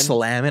like Chan. to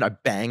slam it. I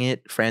bang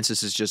it.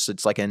 Francis is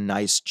it's like a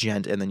nice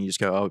gent, and then you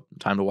just go, oh,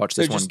 time to watch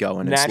They're this one just go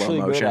in slow naturally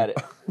motion. good at it,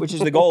 which is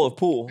the goal of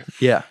pool.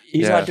 Yeah.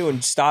 He's Yeah. not doing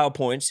style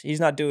points.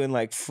 He's not doing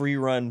like free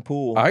run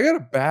pool. I got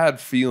a bad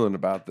feeling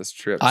about this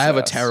trip. I have a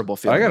Sass. terrible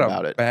feeling I got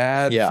about a it.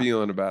 bad Yeah.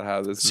 feeling about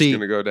how this See, is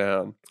going to go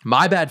down.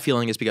 My bad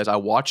feeling is because I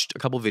watched a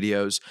couple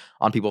videos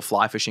on people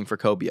fly fishing for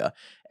cobia,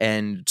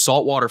 and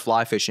saltwater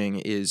fly fishing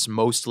is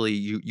mostly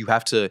you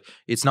have to.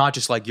 It's not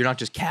just like you're not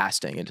just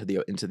casting into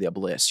the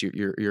abyss.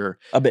 You're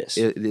Abyss.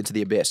 into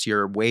the abyss.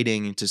 You're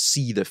waiting to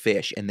see the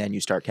fish and then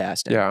you start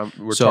casting. Yeah,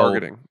 we're So,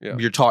 targeting. Yeah.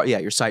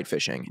 You're sight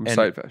fishing. I'm and,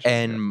 sight fishing,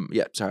 And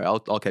yeah, sorry, I'll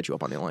catch you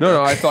up on the line.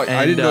 No, I thought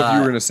I didn't know if you were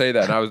And, going to say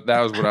that. And that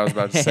was what I was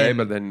about to say, and-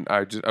 but then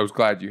I was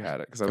glad you had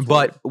it because I was.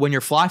 But when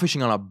you're fly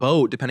fishing on a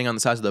boat, depending on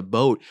the size of the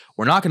boat,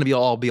 we're not going to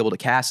all be able to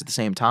cast at the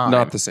same time.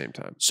 not the same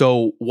time.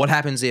 So what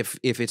happens if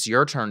it's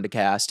your turn to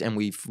cast and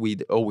we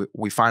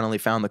finally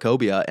found the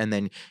cobia and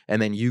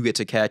then you get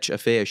to catch a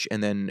fish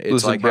and then it's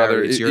Listen, like, brother,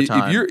 Harry, it's your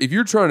time. if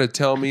you're trying to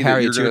tell me Harry,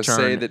 that you're it's your going to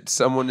say turn. that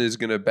someone is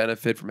going to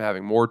benefit from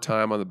having more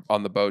time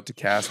on the boat to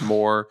cast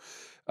more,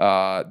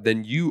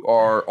 then you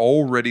are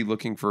already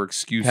looking for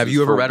excuses. Have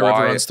you ever for read River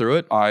why Runs Through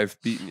It? I've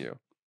beaten you.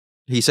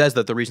 He says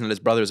that the reason that his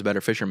brother is a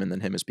better fisherman than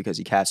him is because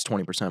he casts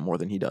 20% more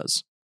than he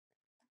does.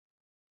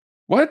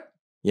 What?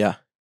 Yeah.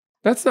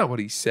 That's not what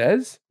he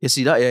says. Yes,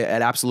 he does. It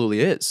absolutely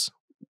is.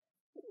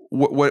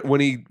 when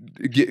he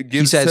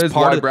says says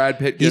part why of- Brad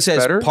Pitt He gets says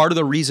better. part of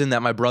the reason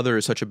that my brother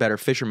is such a better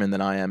fisherman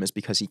than I am is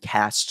because he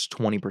casts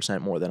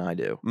 20% more than I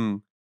do.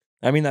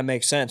 I mean, that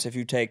makes sense. If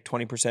you take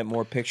 20%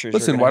 more pictures,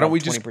 Listen, you're gonna why don't have we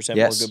just- 20%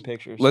 Yes. more good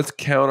pictures? Let's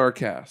count our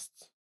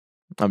casts.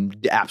 I'm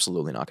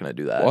absolutely not going to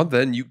do that. Well,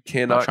 then you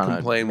cannot trying to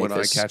complain when make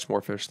I this- catch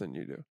more fish than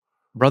you do.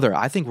 Brother,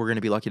 I think we're going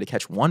to be lucky to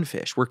catch one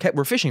fish.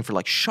 We're fishing for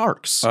like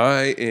sharks.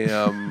 I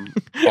am.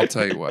 I'll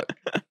tell you what.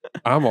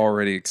 I'm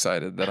already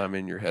excited that I'm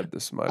in your head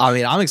this much. I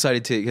mean, I'm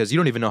excited too because you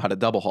don't even know how to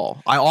double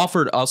haul. I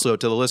offered also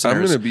to the I'm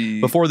listeners gonna be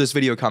before this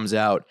video comes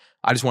out.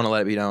 I just want to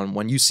let it be known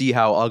when you see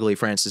how ugly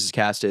Francis's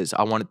cast is.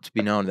 I want it to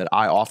be known that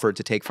I offered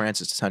to take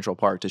Francis to Central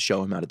Park to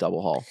show him how to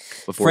double haul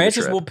before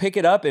Francis the trip. will pick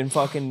it up and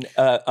fucking.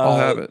 I'll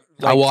have it.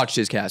 I watched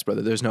his cast,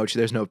 brother. There's no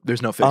fixing that.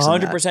 100%.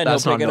 He'll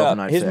That's not pick it an up.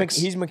 overnight He's fix.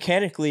 he's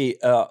mechanically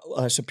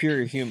a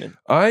superior human.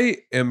 I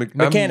am. I'm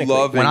Mechanically.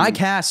 loving When I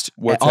cast,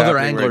 what's other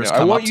happening right anglers now. I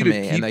come want up you to to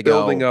me keep and they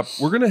building go, up.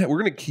 We're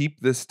gonna keep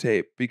this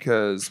tape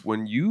because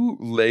when you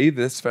lay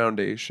this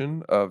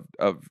foundation of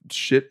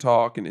shit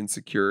talk and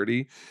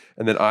insecurity,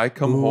 and then I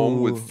come home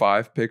Ooh. with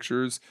 5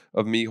 pictures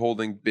of me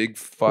holding big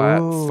fat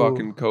Ooh.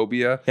 fucking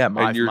cobia, Yeah,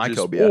 and you're my just,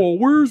 cobia. oh,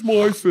 where's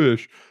my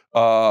fish?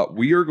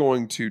 We are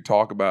going to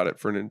talk about it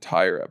for an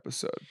entire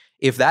episode.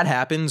 if that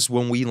happens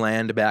when we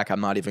land back,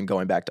 I'm not even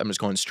going back. I'm just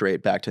going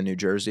straight back to New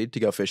Jersey to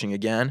go fishing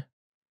again.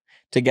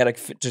 To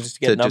just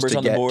get numbers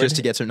on the board. Just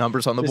to get some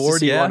numbers on the Just to board.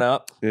 see Yeah. one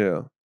up.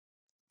 Yeah,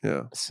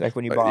 yeah. It's like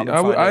when you bomb and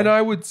I would, find and a-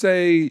 I would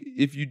say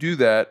if you do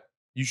that,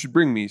 you should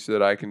bring me so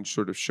that I can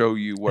sort of show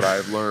you what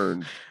I've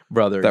learned.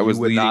 Brother, That you was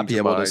would not leading be to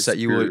able my to set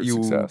superior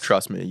you success.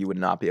 trust me, you would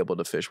not be able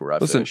to fish where I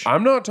Listen, fish.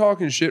 I'm not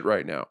talking shit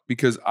right now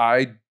because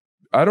I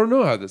don't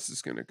know how this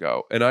is going to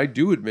go, and I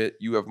do admit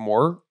you have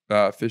more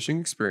fishing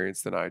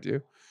experience than I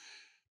do.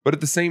 But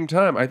at the same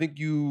time, I think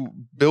you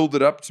build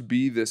it up to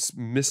be this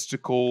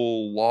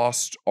mystical,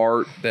 lost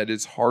art that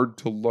is hard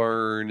to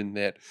learn, and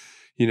that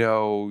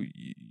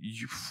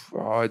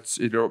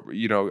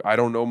I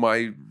don't know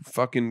my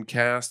fucking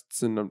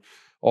casts and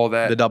all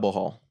that. The double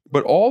haul.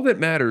 But all that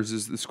matters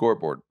is the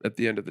scoreboard at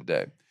the end of the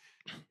day.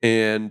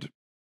 And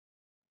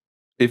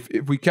if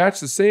we catch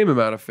the same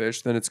amount of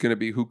fish, then it's going to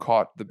be who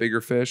caught the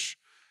bigger fish.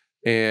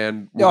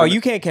 And No, you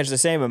can't catch the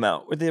same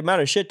amount. With the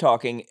amount of shit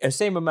talking, the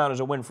same amount is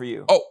a win for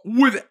you. Oh,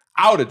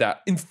 without a doubt.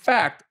 In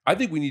fact, I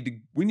think we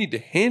need to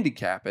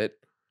handicap it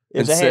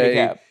It's and a say,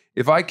 handicap.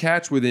 if I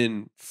catch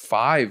within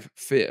 5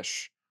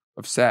 fish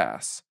of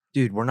sass,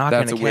 Dude, we're not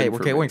That's going a win to we're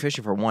for going me.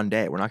 fishing for one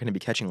day. We're not going to be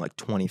catching like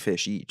 20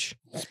 fish each.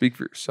 speak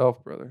for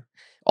yourself, brother.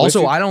 Also,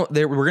 If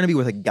we're going to be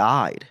with a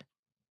guide.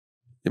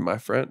 Yeah, my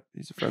friend,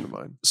 he's a friend of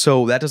mine.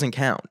 So that doesn't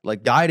count.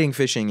 Like guiding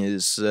fishing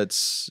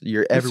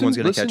everyone's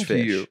going to catch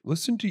fish.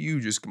 Listen to you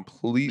just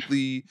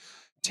completely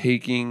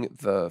taking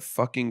the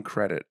fucking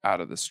credit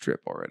out of this trip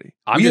already.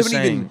 I'm We just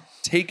haven't even saying-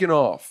 taken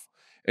off,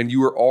 and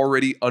you are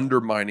already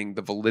undermining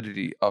the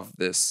validity of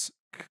this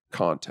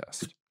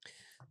contest.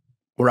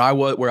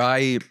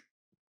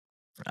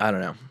 I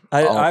don't know.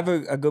 I have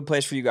a good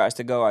place for you guys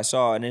to go. I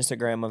saw an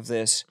Instagram of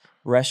this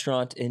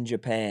restaurant in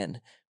Japan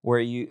where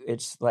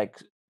it's like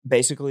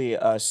basically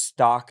a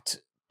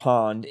stocked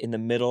pond in the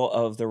middle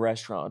of the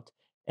restaurant,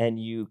 and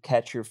you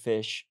catch your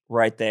fish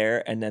right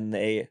there, and then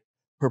they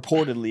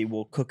purportedly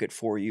will cook it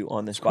for you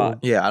on the spot.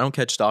 Yeah, I don't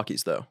catch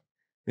stockies though.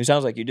 It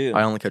sounds like you do.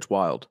 I only catch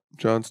wild.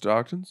 John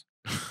Stockton's?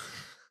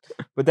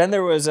 But then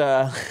there was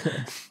I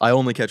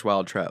only catch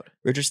wild trout.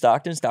 Richard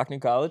Stockton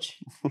College,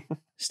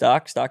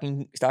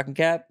 stocking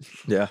cap,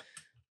 Yeah.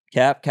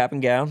 cap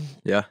and gown.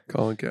 Yeah.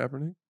 Colin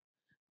Kaepernick?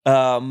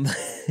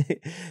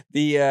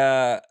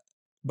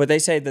 But they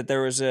say that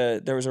there was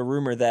a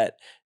rumor that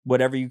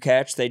whatever you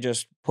catch, they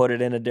just put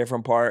it in a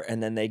different part,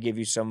 and then they give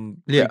you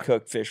some Yeah.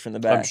 pre-cooked fish from the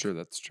back. I'm sure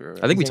that's true.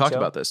 I think we think talked so?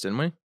 about this, didn't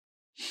we?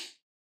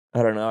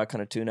 I don't know. I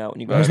kind of tune out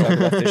when you guys talk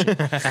about fishing.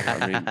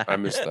 I mean, I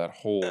missed that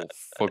whole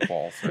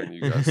football thing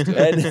you guys did.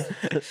 And-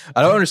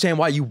 I don't understand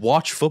why you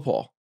watch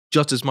football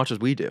just as much as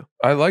we do.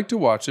 I like to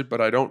watch it, but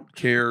I don't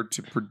care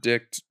to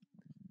predict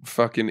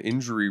fucking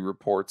injury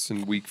reports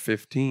in week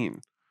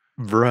 15.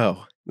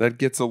 Bro, That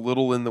gets a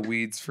little in the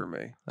weeds for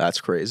me.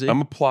 that's crazy.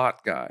 I'm a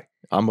plot guy.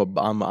 I'm I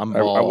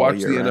ball watch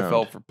the year NFL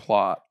round. for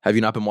plot. Have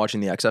you not been watching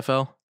the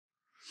XFL?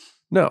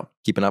 No,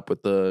 Keeping up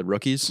with the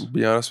rookies? to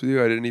be honest with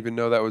you, I didn't even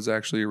know that was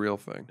actually a real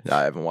thing.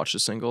 I haven't watched a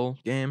single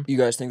game. You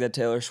guys think that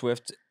Taylor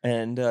Swift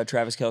and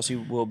Travis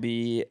Kelce will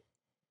be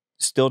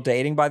still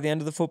dating by the end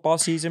of the football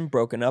season,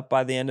 broken up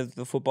by the end of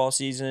the football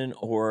season,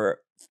 or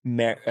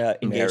engaged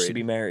to Married.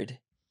 be married?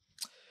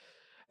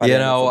 by You the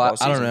end of the know, I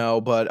football don't season?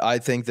 know, but I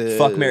think the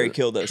Fuck, marry,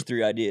 kill, those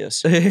 3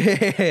 ideas.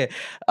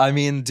 I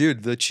mean,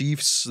 dude, the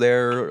Chiefs,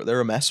 they're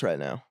a mess right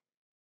now.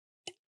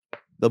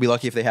 They'll be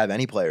lucky if they have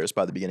any players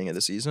by the beginning of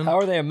the season. How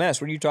are they a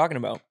mess? What are you talking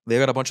about? They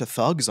got a bunch of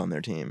thugs on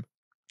their team.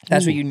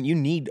 That's what you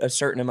need, a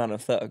certain amount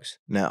of thugs.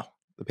 No,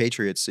 the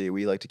Patriots, see,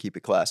 we like to keep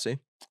it classy.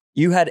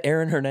 You had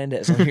Aaron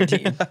Hernandez on your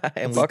team. And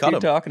The we fuck cut are you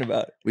him. talking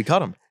about? We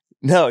cut him.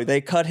 No, they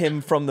cut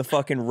him from the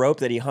fucking rope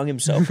that he hung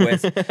himself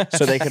with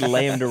so they could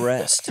lay him to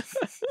rest.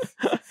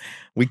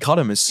 We cut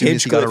him as soon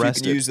as he got Hinchcliffe, you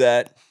arrested. can use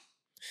that.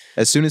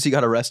 As soon as he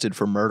got arrested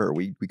for murder,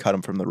 we cut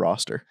him from the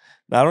roster.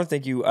 I don't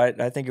think you.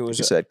 I think it was.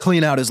 He said,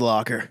 "Clean out his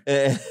locker.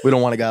 We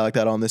don't want a guy like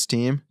that on this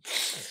team."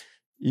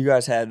 You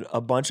guys had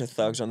a bunch of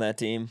thugs on that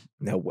team.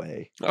 No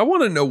way. I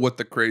want to know what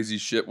the crazy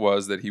shit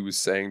was that he was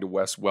saying to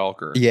Wes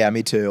Welker. Yeah,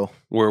 me too.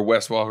 Where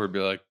Wes Welker would be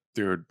like,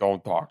 dude,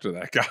 don't talk to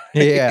that guy.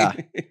 Yeah.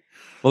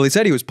 Well, he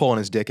said he was pulling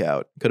his dick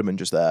out. Could have been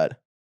just that.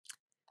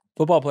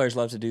 Football players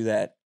love to do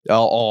that.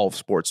 All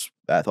sports,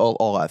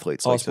 all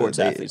athletes. All like sports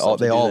to, athletes.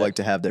 They all that. like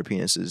to have their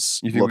penises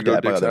You think we looked go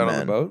at by dicks other out on the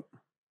men. boat?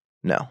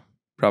 No.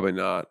 Probably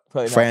not.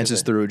 Probably not, Francis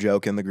did they? threw a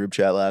joke in the group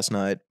chat last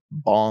night.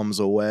 Bombs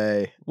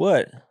away.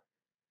 What?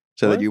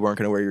 Said What? that you weren't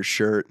going to wear your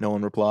shirt. No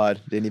one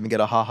replied. Didn't even get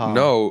a ha-ha.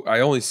 No, I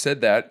only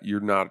said that. You're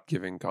not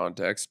giving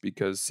context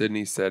because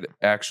Sydney said,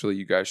 actually,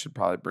 you guys should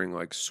probably bring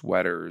like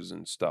sweaters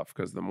and stuff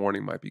because the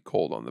morning might be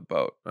cold on the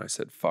boat. And I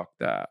said, fuck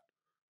that.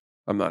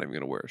 I'm not even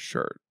going to wear a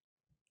shirt.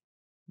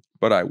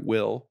 But I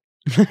will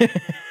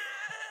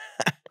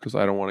because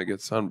I don't want to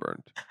get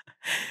sunburned.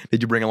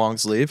 Did you bring a long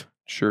sleeve?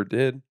 Sure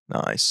did.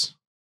 Nice.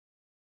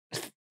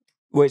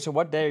 Wait, so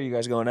what day are you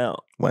guys going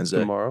out? Wednesday.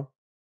 Tomorrow,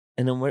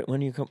 And then when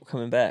are you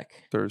coming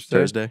back?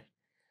 Thursday.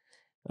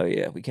 Oh,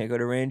 yeah. We can't go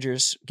to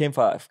Rangers. Game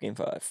 5. Game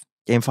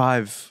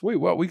 5. Wait,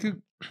 what? We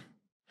could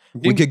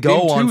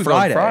go on 2's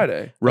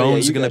Friday.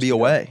 Roan's you going to guys be can go.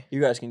 away.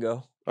 You guys can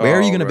go. Where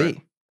are you going right. to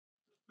be?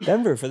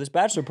 Denver for this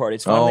bachelor party.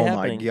 It's finally Oh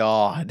happening. my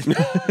God.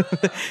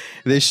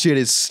 This shit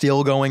is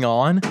still going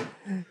on.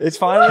 It's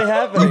finally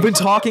happening. You've been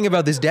talking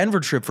about this Denver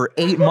trip for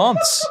 8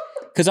 months.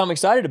 Because I'm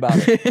excited about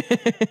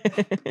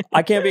it.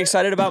 I can't be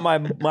excited about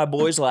my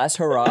boys' last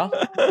hurrah.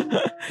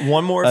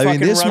 One more I fucking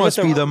mean, this run must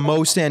with be them. the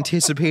most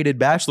anticipated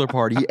bachelor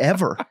party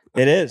ever.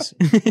 It is.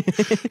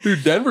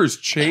 Dude, Denver's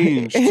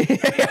changed.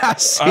 Yeah,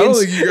 I don't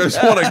think you guys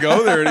want to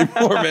go there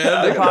anymore,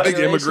 man. They got a big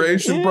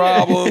immigration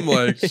problem.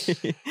 Like,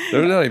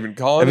 they're not even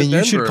calling I mean, it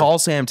you should Denver. call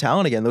Sam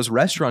Town again. Those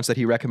restaurants that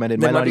he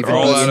recommended They might might not be even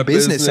all be out in of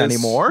business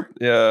anymore.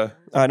 Yeah.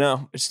 I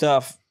know. It's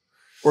tough.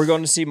 We're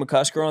going to see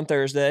McCusker on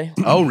Thursday.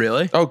 Oh,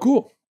 really? Oh,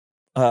 cool.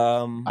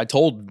 I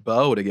told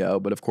Bo to go,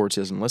 but of course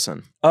he doesn't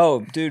listen.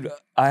 Oh, dude,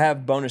 I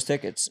have bonus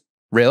tickets.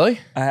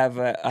 Really? I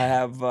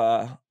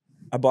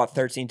bought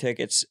 13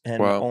 tickets,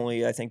 and Wow.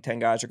 only I think 10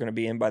 guys are going to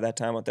be in by that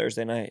time on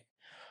Thursday night.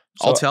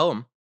 I'll tell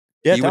him.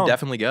 Yeah, You tell would 'em.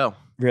 definitely go.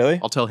 Really?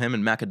 I'll tell him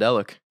and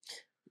Macadelic.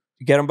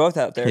 Get them both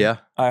out there. Yeah.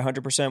 I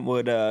 100%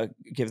 would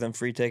give them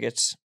free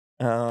tickets.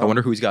 I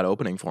wonder who he's got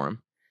opening for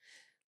him.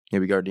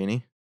 Maybe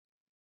Gardini?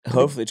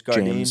 Hopefully it's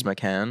Gardine. James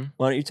McCann?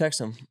 Why don't you text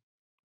him?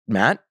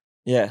 Matt?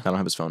 Yeah. I don't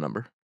have his phone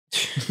number.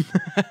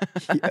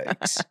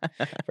 Yikes.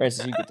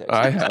 Francis, you can text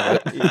I him.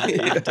 have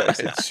it. You can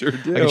text him. I sure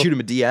do. I can shoot him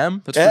a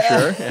DM. That's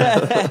for sure.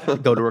 Yeah.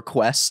 Go to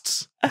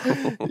requests.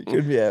 You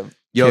could be a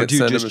Yo, Can't dude,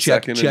 send him just a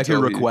check second your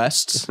until he-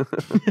 requests.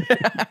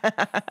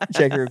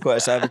 check your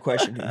request. I have a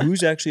question.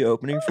 Who's actually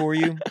opening for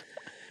you?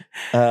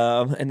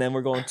 And then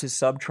we're going to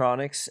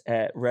Subtronics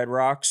at Red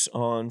Rocks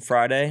on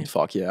Friday.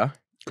 Fuck yeah.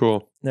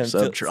 Cool. Then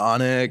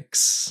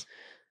Subtronics.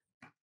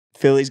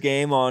 Phillies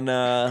game on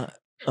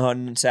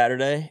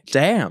Saturday,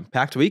 Damn.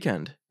 Packed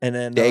weekend. and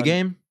then Day on-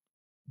 game?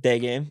 Day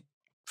game,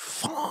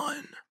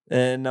 Fun.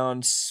 and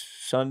on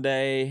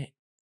Sunday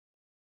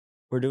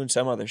we're doing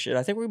some other shit.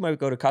 I think we might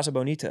go to Casa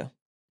Bonita.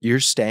 You're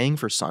staying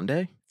for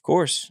Sunday? Of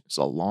course, It's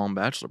a long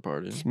bachelor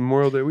party. It's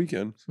Memorial Day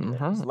weekend.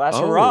 Mhm. it's the last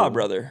Oh. hurrah,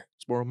 brother.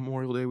 It's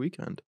Memorial Day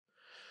weekend.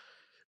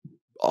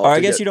 Or I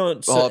guess you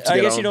don't. I'll have to I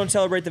get guess you on. don't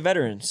celebrate the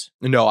veterans.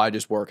 No, I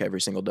just work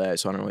every single day,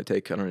 so I don't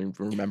even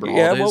remember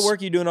Yeah, holidays. what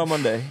work are you doing on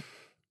Monday?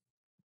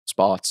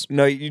 Spots.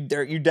 No, you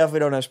definitely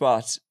don't have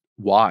spots.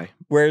 Why?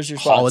 Where's your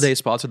spots? Holiday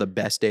spots are the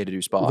best day to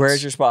do spots.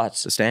 Where's your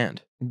spots? the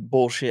stand?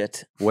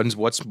 Bullshit.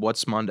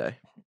 What's Monday?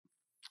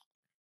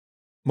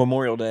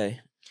 Memorial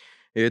Day.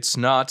 It's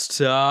not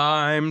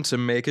time to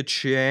make a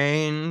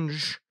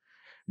change.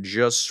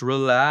 Just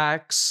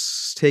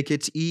relax, take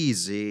it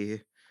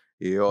easy.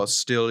 You're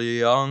still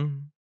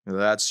young.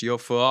 That's your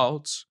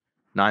fault.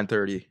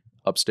 9:30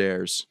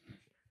 upstairs.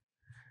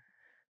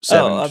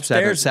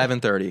 Upstairs?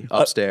 7:30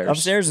 upstairs.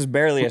 Upstairs is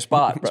barely a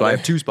spot, brother. So I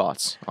have 2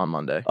 spots on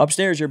Monday.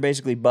 Upstairs, you're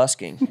basically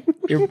busking.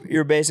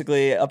 You're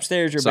basically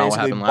upstairs. You're Saw what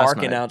basically happened last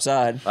barking night.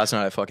 outside. Last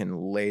night I fucking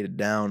laid it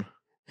down.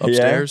 Yeah?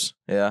 Upstairs.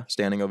 Yeah.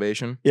 Standing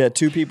ovation. Yeah,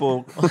 two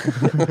people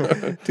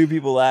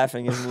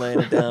laughing and laying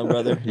it down,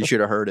 brother. You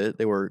should have heard it.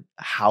 They were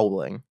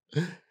howling.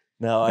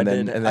 No, And I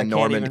then didn't. and I then can't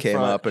Norman even came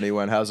front. up and he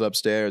went, "How's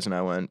upstairs?" And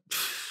I went,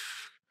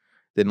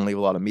 "Didn't leave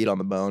a lot of meat on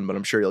the bone, but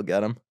I'm sure you'll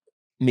get him."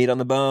 Meat on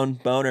the bone,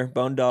 boner,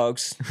 bone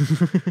dogs.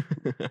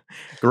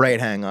 Great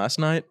hang last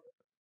night.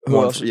 Who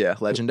One else? for- yeah,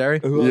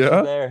 legendary. Who else Yeah.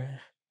 was there?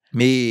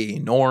 Me,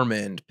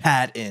 Norman,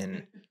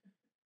 Patton,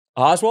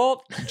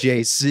 Oswald,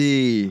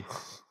 JC.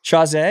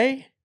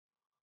 Chazé.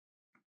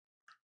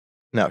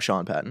 No,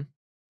 Sean Patton.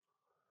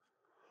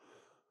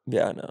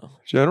 Yeah, I know.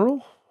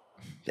 General?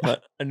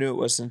 But I knew it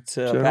wasn't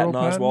General Patton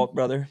Patton? Oswald,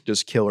 brother.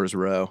 Just Killer's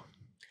Row.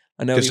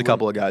 I know. Just he a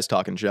couple of guys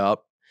talking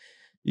shop.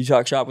 You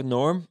talk shop with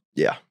Norm?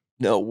 Yeah.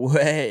 No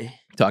way.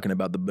 Talking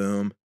about the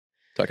boom.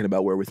 Talking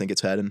about where we think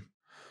it's heading.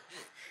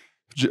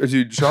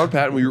 Dude, Sean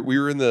Patton, we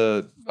were in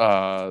the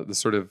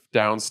sort of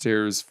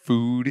downstairs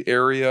food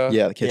area.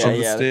 Yeah, the kitchen.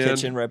 Yeah, the stand.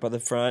 kitchen right by the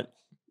front,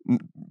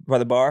 by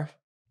the bar.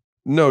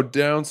 No,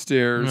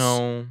 downstairs.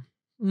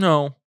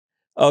 No.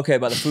 Okay,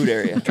 by the food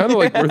area. Kind of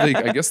like where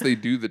I guess they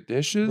do the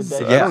dishes.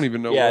 Yeah. I don't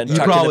even know. Yeah, what you that You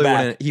tuck in the probably back.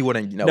 wouldn't. He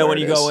wouldn't know. No, where when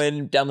it you go is.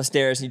 in down the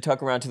stairs and you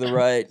tuck around to the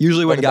right.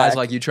 Usually when the guys back.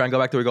 like you try and go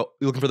back there, we go,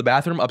 you looking for the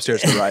bathroom?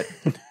 Upstairs to the right.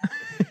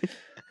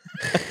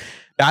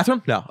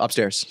 Bathroom? No,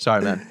 upstairs.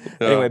 Sorry, man.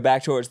 Anyway,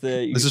 back towards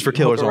the. This is for you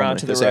killers hook around only,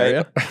 to the this right.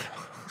 area.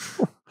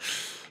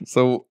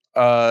 So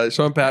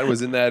Sean Patton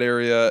was in that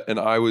area, and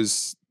I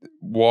was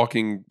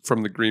walking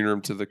from the green room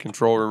to the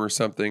control room or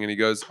something, and he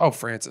goes, "Oh,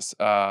 Francis,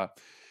 I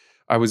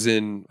was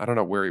in, I don't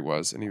know where he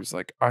was," and he was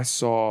like, "I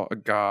saw a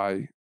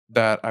guy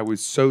that I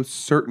was so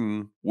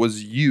certain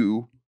was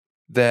you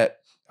that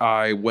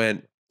I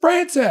went,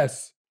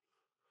 Francis,"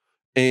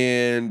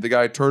 and the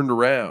guy turned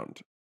around,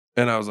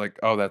 and I was like,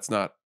 "Oh, that's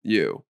not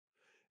you."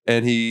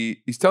 And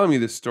he's telling me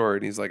this story,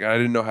 and he's like, I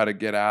didn't know how to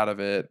get out of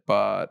it,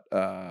 but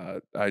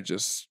I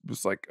just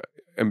was like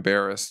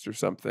embarrassed or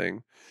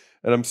something.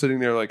 And I'm sitting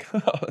there like,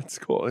 oh, that's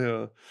cool,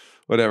 yeah,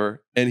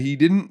 whatever. And he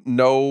didn't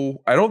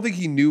know. I don't think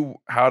he knew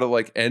how to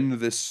like end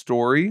this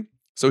story,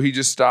 so he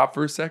just stopped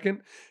for a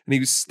second, and he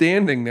was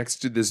standing next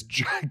to this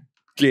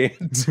gigantic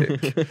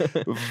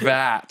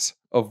vat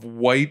of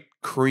white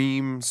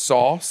cream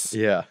sauce.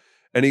 Yeah.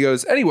 And he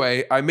goes,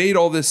 anyway, I made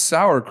all this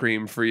sour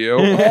cream for you.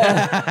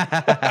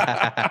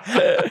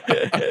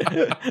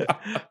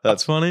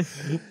 That's funny.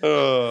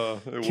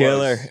 It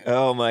Killer. was.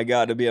 Oh my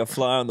God, to be a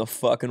fly on the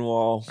fucking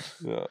wall.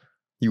 Yeah.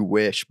 You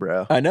wish,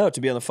 bro. I know,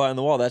 to be on the fly on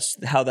the wall. That's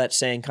how that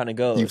saying kind of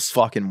goes. You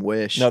fucking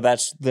wish. No,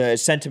 that's the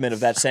sentiment of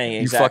that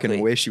saying. Exactly. You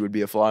fucking wish you would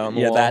be a fly on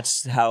the Yeah, wall.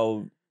 that's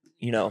how,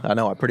 I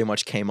know. I pretty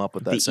much came up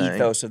with that the saying.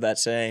 ethos of that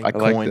saying. I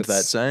like coined this.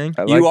 that saying.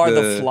 I You like are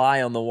the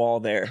fly on the wall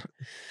there.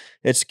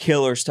 It's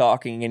killers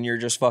talking, and you're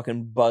just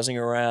fucking buzzing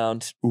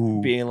around,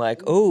 Ooh, being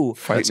like, "Oh, that's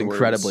fighting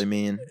incredibly words.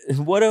 mean.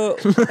 what a."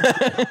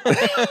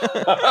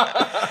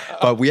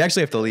 But we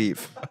actually have to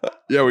leave.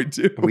 Yeah, we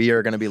do. We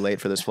are going to be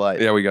late for this flight.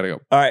 Yeah, we got to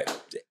go. All right,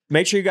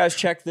 make sure you guys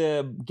check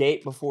the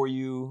gate before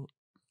you,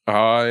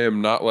 I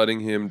am not letting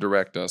him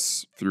direct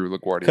us through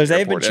LaGuardia because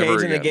they've been Airport ever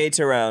changing the again. gates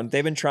around.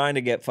 They've been trying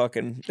to get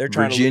fucking. They're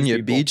trying Virginia to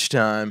lose people. Beach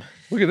time.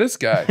 Look at this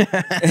guy.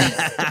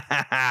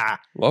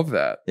 Love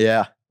that.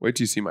 Yeah. Wait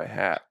till you see my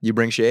hat. You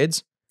bring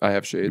shades? I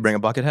have shades. You bring a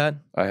bucket hat?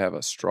 I have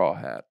a straw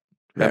hat.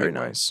 Very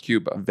nice.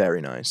 Cuba.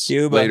 Very nice.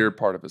 Cuba. Later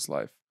part of his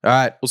life. All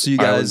right. We'll see you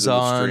Islands guys of the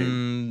on.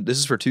 Stream. This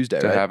is for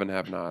Tuesday, To right? have and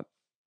have not.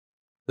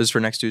 This is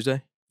for next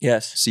Tuesday?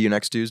 Yes. See you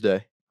next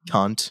Tuesday.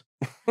 Cunt.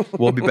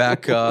 We'll be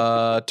back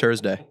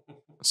Thursday.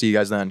 See you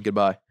guys then.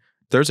 Goodbye.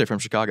 Thursday from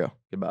Chicago.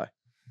 Goodbye.